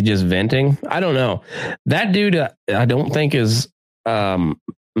is he just venting? I don't know. That dude, I don't think is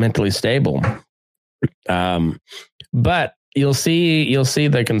mentally stable. But you'll see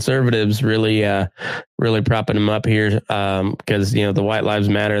the conservatives really propping him up here because the White Lives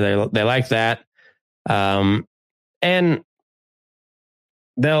Matter, they like that, and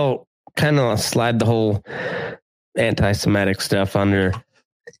they'll kind of slide the whole anti-Semitic stuff under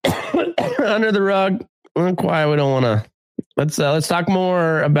the rug. Why we don't want to. Let's talk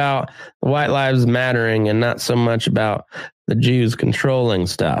more about the White Lives Mattering and not so much about the Jews controlling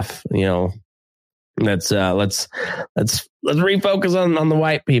stuff. Let's refocus on the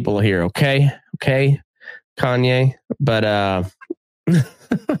white people here, okay, Kanye. But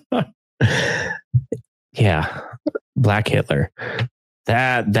yeah, Black Hitler.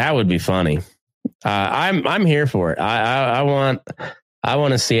 That would be funny. I'm here for it. I want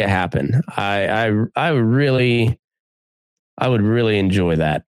to see it happen. I would really enjoy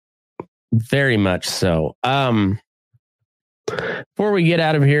that. Very much so. Before we get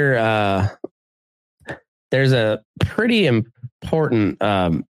out of here, there's a pretty important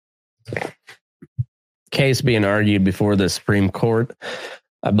case being argued before the Supreme Court.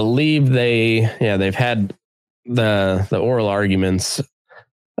 I believe they've had the oral arguments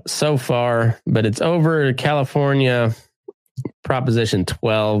so far, but it's over California Proposition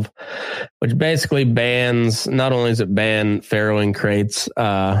 12, which basically bans, not only does it ban farrowing crates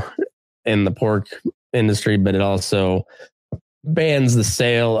in the pork industry, but it also bans the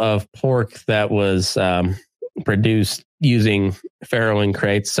sale of pork that was produced using farrowing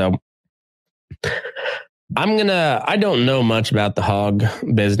crates. So I don't know much about the hog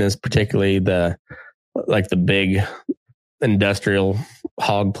business, particularly the big industrial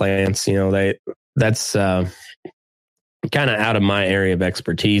hog plants. That's kind of out of my area of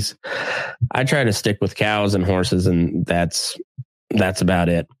expertise. I try to stick with cows and horses, and that's about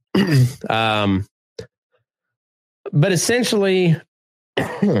it. But essentially,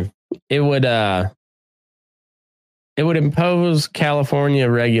 it would impose California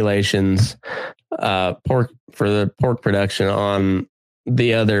regulations for the pork production on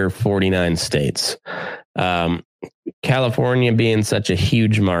the other 49 states. California being such a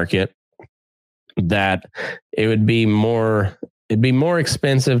huge market that it'd be more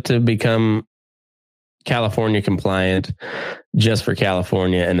expensive to become California compliant just for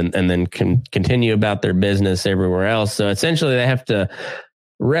California and then continue about their business everywhere else. So essentially they have to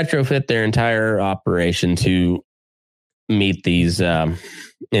retrofit their entire operation to meet these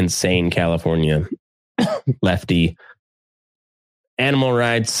insane California lefty animal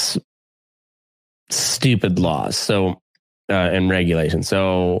rights stupid laws. So and regulations.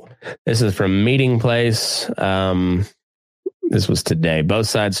 So this is from Meeting Place. This was today. Both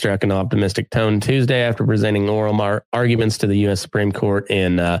sides struck an optimistic tone Tuesday after presenting oral arguments to the U.S. Supreme Court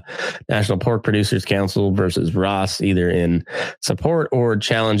in National Pork Producers Council versus Ross, either in support or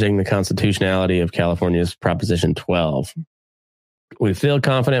challenging the constitutionality of California's Proposition 12. We feel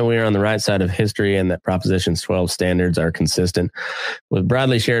confident we are on the right side of history and that Proposition 12 standards are consistent with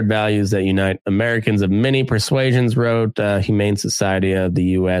broadly shared values that unite Americans of many persuasions, wrote Humane Society of the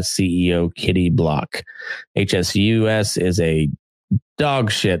U.S. CEO Kitty Block. HSUS is a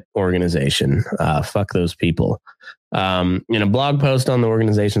dog shit organization. Fuck those people. In a blog post on the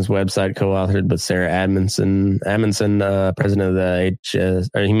organization's website, co-authored with Sarah Amundsen, president of the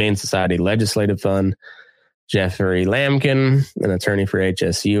Humane Society Legislative Fund, Jeffrey Lamkin, an attorney for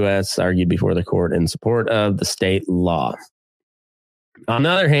HSUS, argued before the court in support of the state law. On the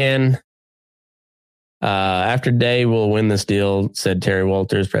other hand, after Day will win this deal, said Terry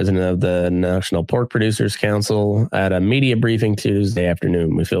Walters, president of the National Pork Producers Council, at a media briefing Tuesday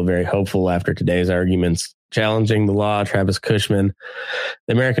afternoon. We feel very hopeful after today's arguments challenging the law. Travis Cushman,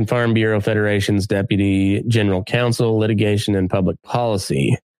 the American Farm Bureau Federation's deputy general counsel, litigation and public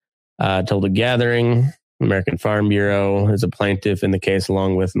policy, told a gathering. American Farm Bureau is a plaintiff in the case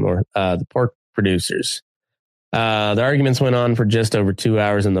along with the pork producers. The arguments went on for just over 2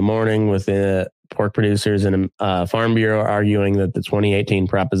 hours in the morning with the pork producers and Farm Bureau arguing that the 2018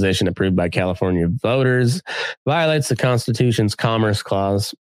 proposition approved by California voters violates the Constitution's Commerce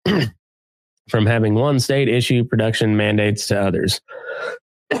Clause from having one state issue production mandates to others.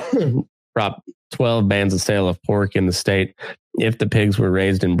 Prop 12 bans the sale of pork in the state if the pigs were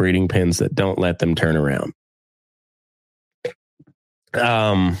raised in breeding pens that don't let them turn around.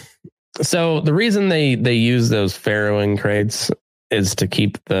 So the reason they use those farrowing crates is to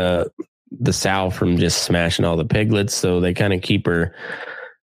keep the sow from just smashing all the piglets. So they kind of keep her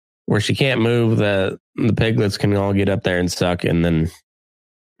where she can't move. The piglets can all get up there and suck, and then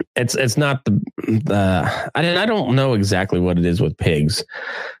it's not I don't know exactly what it is with pigs,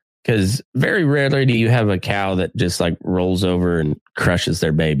 because very rarely do you have a cow that just like rolls over and crushes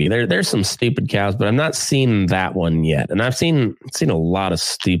their baby. There's some stupid cows, but I've not seen that one yet. And I've seen a lot of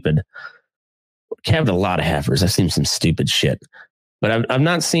stupid. Calved a lot of heifers. I've seen some stupid shit, but I've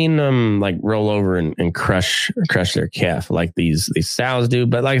not seen them like roll over and crush their calf like these sows do.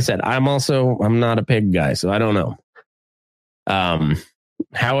 But like I said, I'm not a pig guy, so I don't know.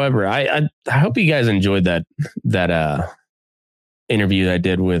 However, I hope you guys enjoyed that interview I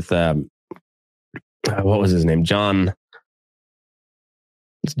did with what was his name? John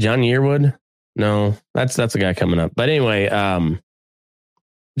Yearwood? No, that's a guy coming up. But anyway,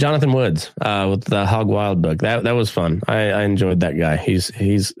 Jonathan Woods with the Hog Wild book. That was fun. I enjoyed that guy. He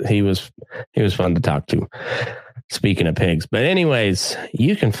was fun to talk to. Speaking of pigs, but anyways,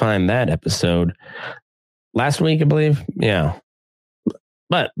 you can find that episode last week, I believe. Yeah,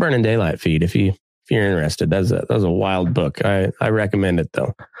 but Burning Daylight feed if you're interested. That was a wild book. I recommend it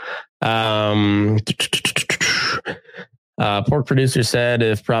though. Pork producer said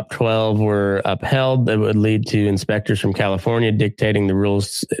if Prop 12 were upheld, that would lead to inspectors from California dictating the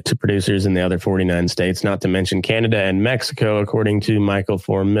rules to producers in the other 49 states, not to mention Canada and Mexico, according to Michael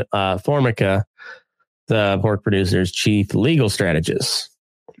Formica, the pork producer's chief legal strategist.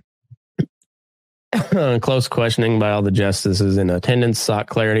 Close questioning by all the justices in attendance sought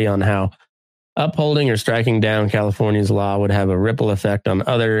clarity on how upholding or striking down California's law would have a ripple effect on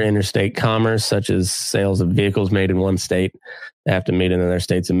other interstate commerce, such as sales of vehicles made in one state that have to meet another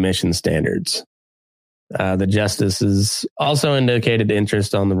state's emission standards. The justices also indicated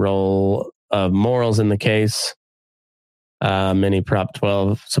interest on the role of morals in the case. Many Prop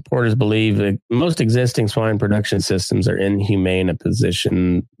 12 supporters believe that most existing swine production systems are inhumane, a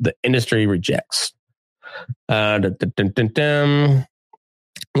position the industry rejects.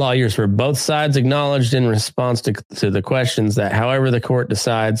 Lawyers for both sides acknowledged in response to the questions that however the court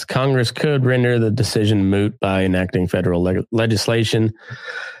decides, Congress could render the decision moot by enacting federal legislation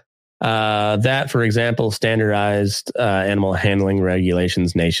that, for example, standardized animal handling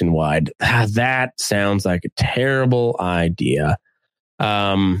regulations nationwide. That sounds like a terrible idea.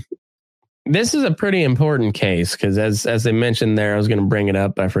 This is a pretty important case because as they mentioned there, I was going to bring it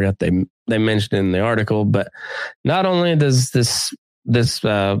up. I forgot they mentioned it in the article, but not only does this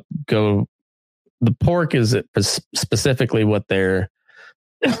go, the pork is specifically what they're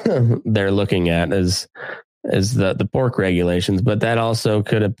looking at as the pork regulations, but that also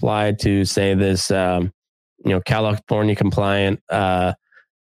could apply to say this California compliant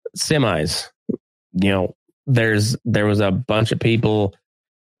semis. There was a bunch of people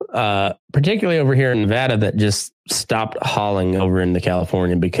particularly over here in Nevada that just stopped hauling over into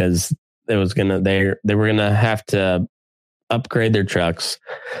California because they were gonna have to upgrade their trucks.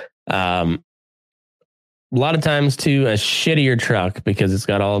 A lot of times to a shittier truck because it's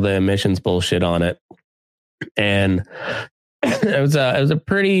got all the emissions bullshit on it. And it was a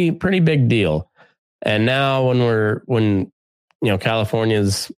pretty big deal. And now when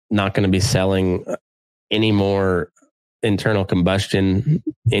California's not going to be selling any more internal combustion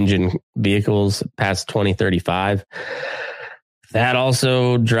engine vehicles past 2035, that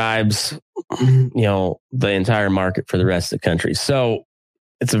also drives the entire market for the rest of the country. So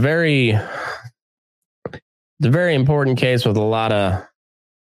it's a very important case with a lot of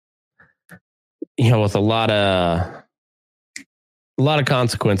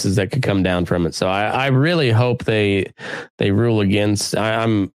consequences that could come down from it. So I really hope they rule against.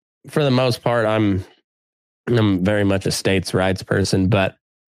 I'm for the most part, I'm very much a states' rights person, but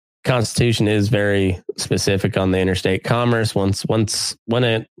Constitution is very specific on the interstate commerce. When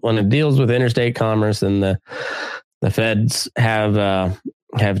it deals with interstate commerce, then the feds have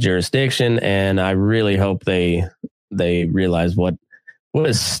jurisdiction, and I really hope they realize what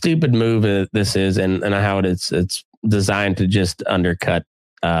a stupid move this is, and how it's designed to just undercut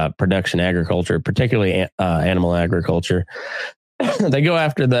production agriculture, particularly animal agriculture. They go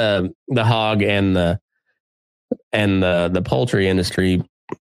after the hog and the poultry industry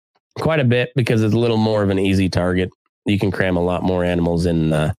quite a bit because it's a little more of an easy target. You can cram a lot more animals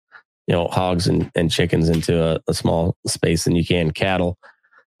in, hogs and chickens into a small space than you can cattle.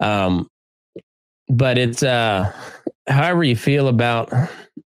 But it's however you feel about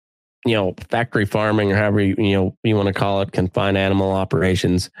factory farming, or however you want to call it, confined animal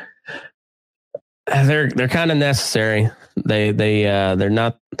operations. They're kind of necessary. They're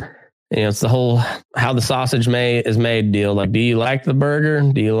not. It's the whole how the sausage is made deal. Like, do you like the burger?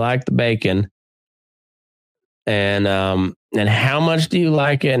 Do you like the bacon? And and how much do you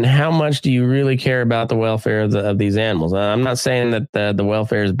like it, and how much do you really care about the welfare of these animals? I'm not saying that the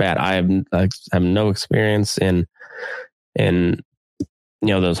welfare is bad. I have no experience in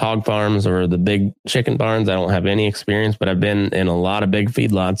those hog farms or the big chicken barns. I don't have any experience, but I've been in a lot of big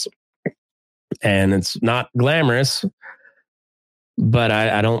feedlots, and it's not glamorous, but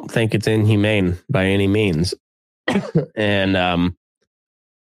I don't think it's inhumane by any means. And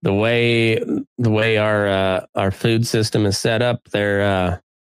the way our food system is set up, they're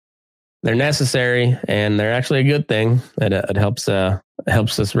necessary, and they're actually a good thing. It helps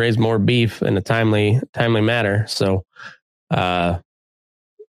us raise more beef in a timely manner. So I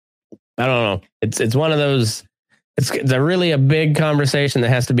don't know. It's one of those. It's a really a big conversation that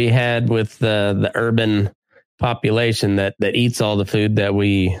has to be had with the urban population that eats all the food that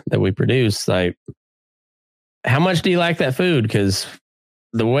we produce. Like, how much do you like that food? Because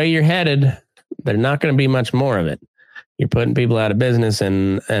the way you're headed, there's not going to be much more of it. You're putting people out of business,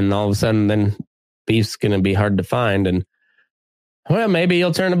 and all of a sudden, then beef's going to be hard to find. And well, maybe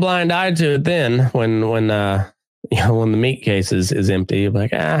you'll turn a blind eye to it then when the meat case is empty. You're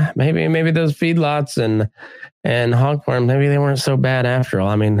like, maybe those feedlots and hog farms, maybe they weren't so bad after all.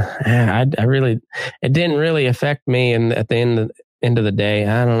 I mean, it didn't really affect me. And at the end of the day,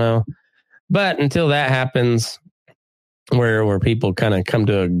 I don't know. But until that happens, where people kind of come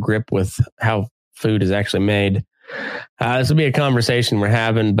to a grip with how food is actually made, this will be a conversation we're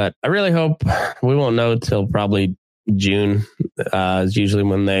having. But I really hope we won't know till probably June. Is usually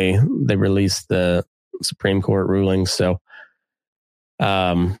when they release the Supreme Court rulings. So we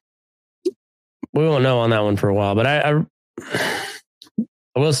won't know on that one for a while. But I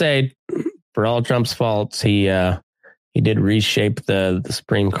will say, for all Trump's faults, he did reshape the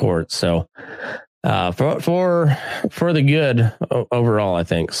Supreme Court. So for the good overall, I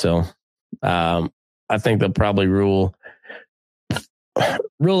think. So I think they'll probably rule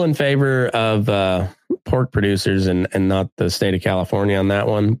in favor of pork producers and not the state of California on that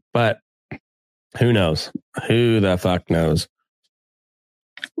one. But who knows? Who the fuck knows?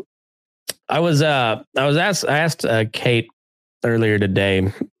 I asked Kate earlier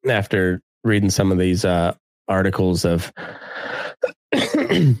today after reading some of these articles of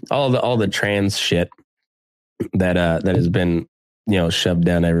all the trans shit that has been shoved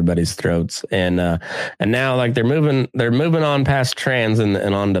down everybody's throats, and now like they're moving on past trans and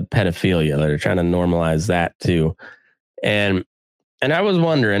on to pedophilia. They're trying to normalize that too, and I was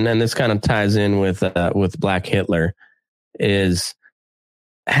wondering, and this kind of ties in with Black Hitler, has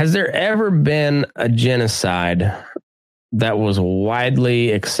there ever been a genocide that was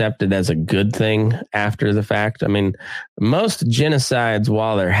widely accepted as a good thing after the fact? I mean, most genocides,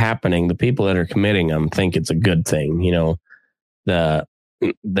 while they're happening, the people that are committing them think it's a good thing. The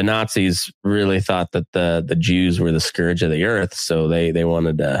Nazis really thought that the Jews were the scourge of the earth, so they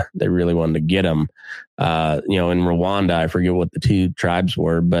really wanted to get them. In Rwanda, I forget what the two tribes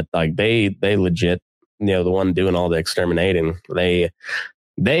were, but like they legit, the one doing all the exterminating, they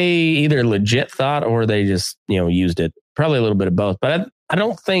either legit thought or they just used it. Probably a little bit of both, but I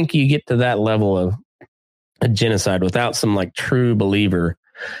don't think you get to that level of a genocide without some like true believer,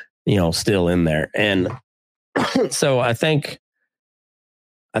 still in there. And so I think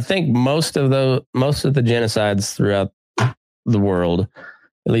most of the genocides throughout the world,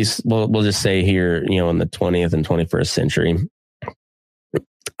 at least we'll just say here, in the 20th and 21st century,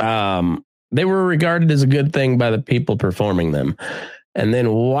 they were regarded as a good thing by the people performing them, and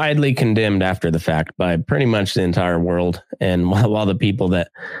then widely condemned after the fact by pretty much the entire world. And while the people that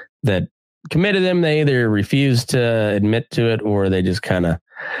committed them, they either refused to admit to it or they just kind of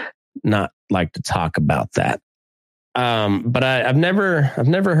not like to talk about that. But I've never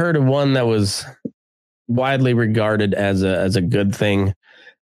heard of one that was widely regarded as a good thing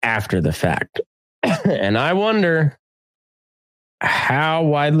after the fact. And I wonder, how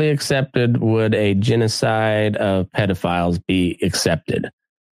widely accepted would a genocide of pedophiles be accepted?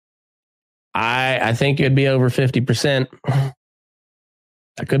 I think it'd be over 50%. I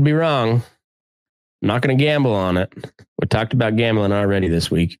could be wrong. I'm not going to gamble on it. We talked about gambling already this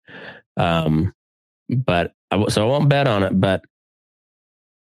week. But I won't bet on it, but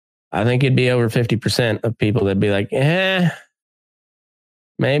I think it'd be over 50% of people that'd be like,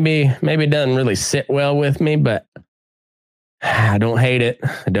 maybe it doesn't really sit well with me, but I don't hate it.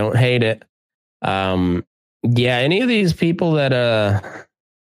 Yeah, any of these people that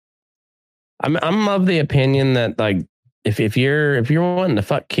I'm of the opinion that like if you're wanting to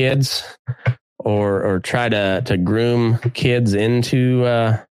fuck kids or try to groom kids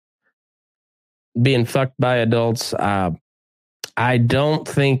into being fucked by adults, I don't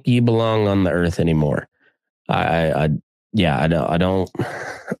think you belong on the earth anymore. I yeah, I don't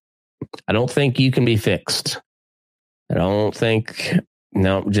think you can be fixed. I don't think,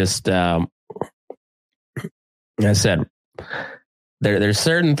 no, just, I said, there's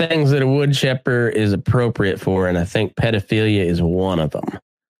certain things that a wood chipper is appropriate for, and I think pedophilia is one of them.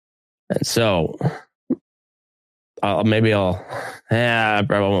 And so I probably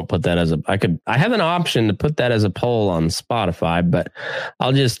won't put that as I have an option to put that as a poll on Spotify, but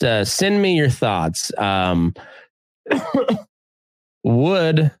I'll just send me your thoughts.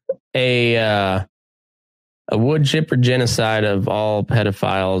 Would a wood chipper genocide of all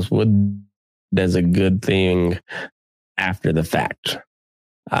pedophiles would as a good thing after the fact?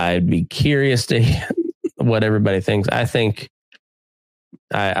 I'd be curious to hear what everybody thinks. I think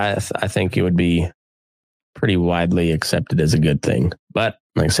it would be pretty widely accepted as a good thing, but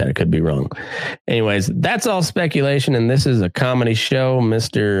like I said, it could be wrong. Anyways, that's all speculation, and this is a comedy show,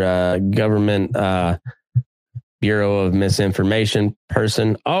 Mr. Government Bureau of Misinformation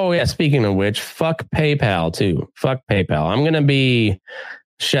person. Oh yeah, speaking of which, fuck PayPal too. Fuck PayPal. I'm gonna be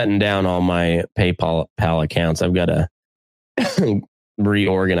shutting down all my PayPal accounts. I've got to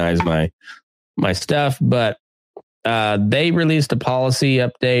reorganize my stuff, but they released a policy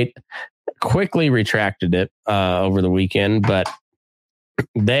update, quickly retracted it over the weekend, but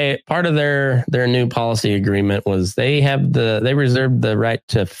part of their new policy agreement was they reserved the right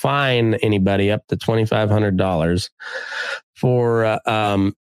to fine anybody up to $2,500 for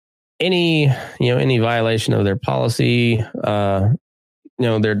any violation of their policy, their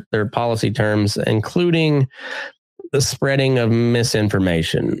policy terms, including the spreading of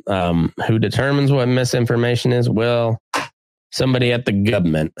misinformation. Who determines what misinformation is? Well, somebody at the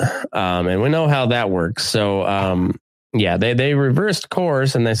government. And we know how that works. So, they reversed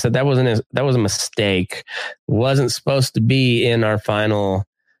course, and they said that was a mistake. Wasn't supposed to be in our final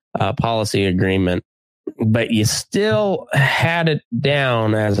policy agreement, but you still had it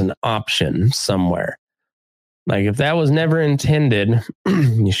down as an option somewhere. Like if that was never intended,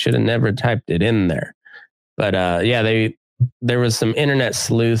 you should have never typed it in there. But there was some internet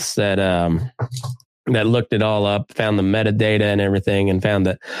sleuths that looked it all up, found the metadata and everything, and found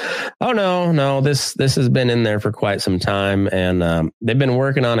that, oh no, this has been in there for quite some time, and they've been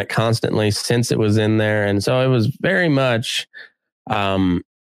working on it constantly since it was in there, and so it was very much, it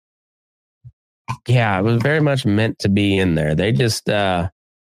was very much meant to be in there. They just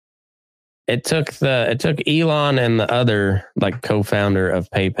it took Elon and the other co-founder of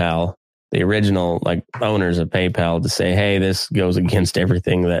PayPal, the original owners of PayPal, to say, hey, this goes against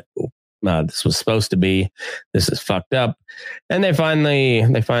everything that this was supposed to be. This is fucked up. And they finally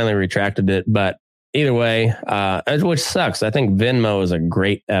retracted it. But either way, which sucks. I think Venmo is a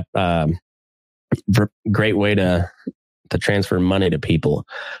great way to transfer money to people.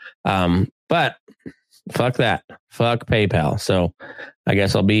 But fuck that. Fuck PayPal. So I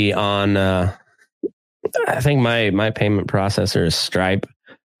guess I'll be on, I think my payment processor is Stripe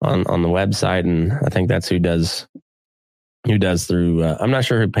on the website. And I think that's who does through, I'm not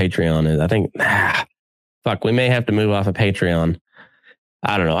sure who Patreon is. I think, we may have to move off of Patreon.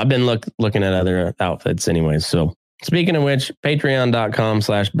 I don't know. I've been looking at other outfits anyways. So speaking of which,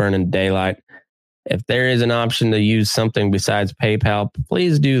 patreon.com/burninDaylight. If there is an option to use something besides PayPal,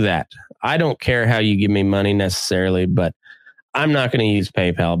 please do that. I don't care how you give me money necessarily, but I'm not going to use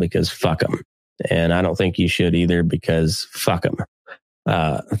PayPal because fuck them. And I don't think you should either because fuck them.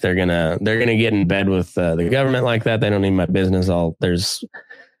 They're gonna get in bed with the government like that. They don't need my business. There's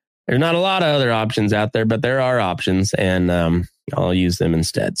not a lot of other options out there, but there are options, and I'll use them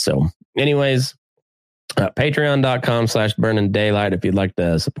instead. So anyways, patreon.com/burninDaylight if you'd like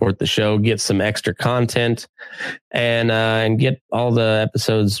to support the show, get some extra content, and get all the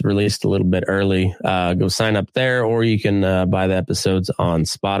episodes released a little bit early. Go sign up there, or you can buy the episodes on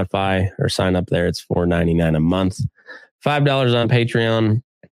Spotify or sign up there. It's $4.99 a month. $5 on Patreon.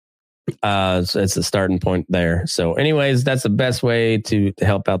 So it's the starting point there. So anyways, that's the best way to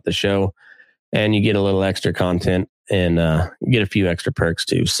help out the show, and you get a little extra content and get a few extra perks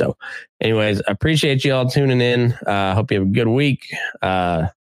too. So anyways, I appreciate you all tuning in. Hope you have a good week.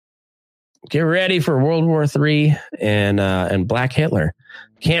 Get ready for World War III and Black Hitler.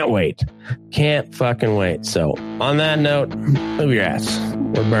 Can't wait. Can't fucking wait. So on that note, move your ass.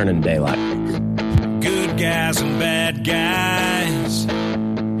 We're burning daylight. Good guys and bad guys,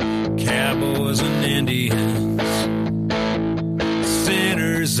 cowboys and Indians,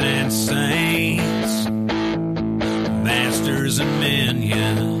 sinners and saints, masters and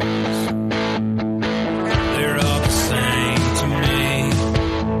minions. They're all the same to me.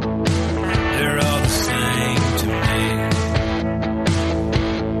 They're all the same to me.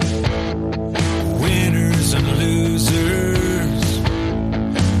 Winners and losers,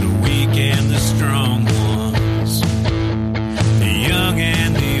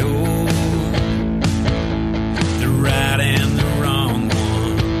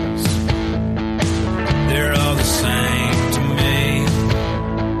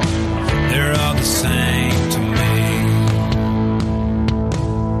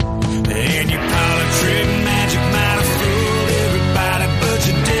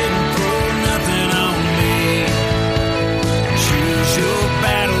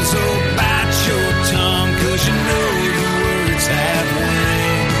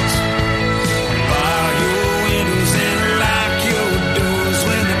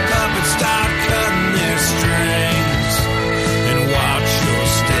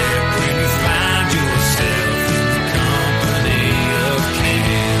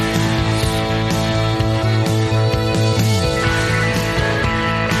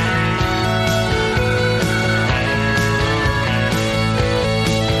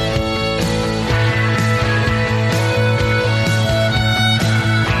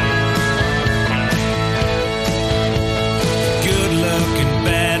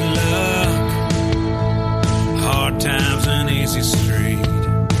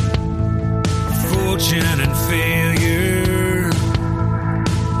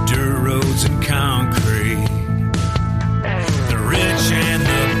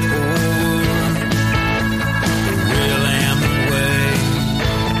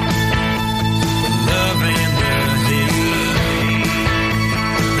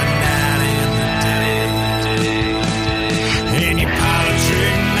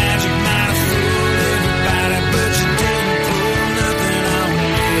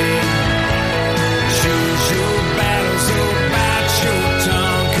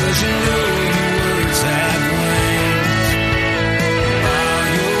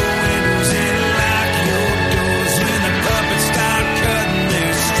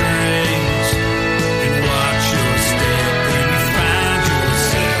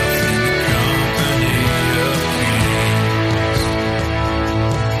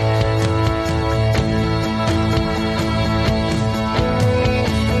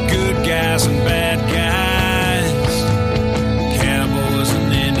 passing back.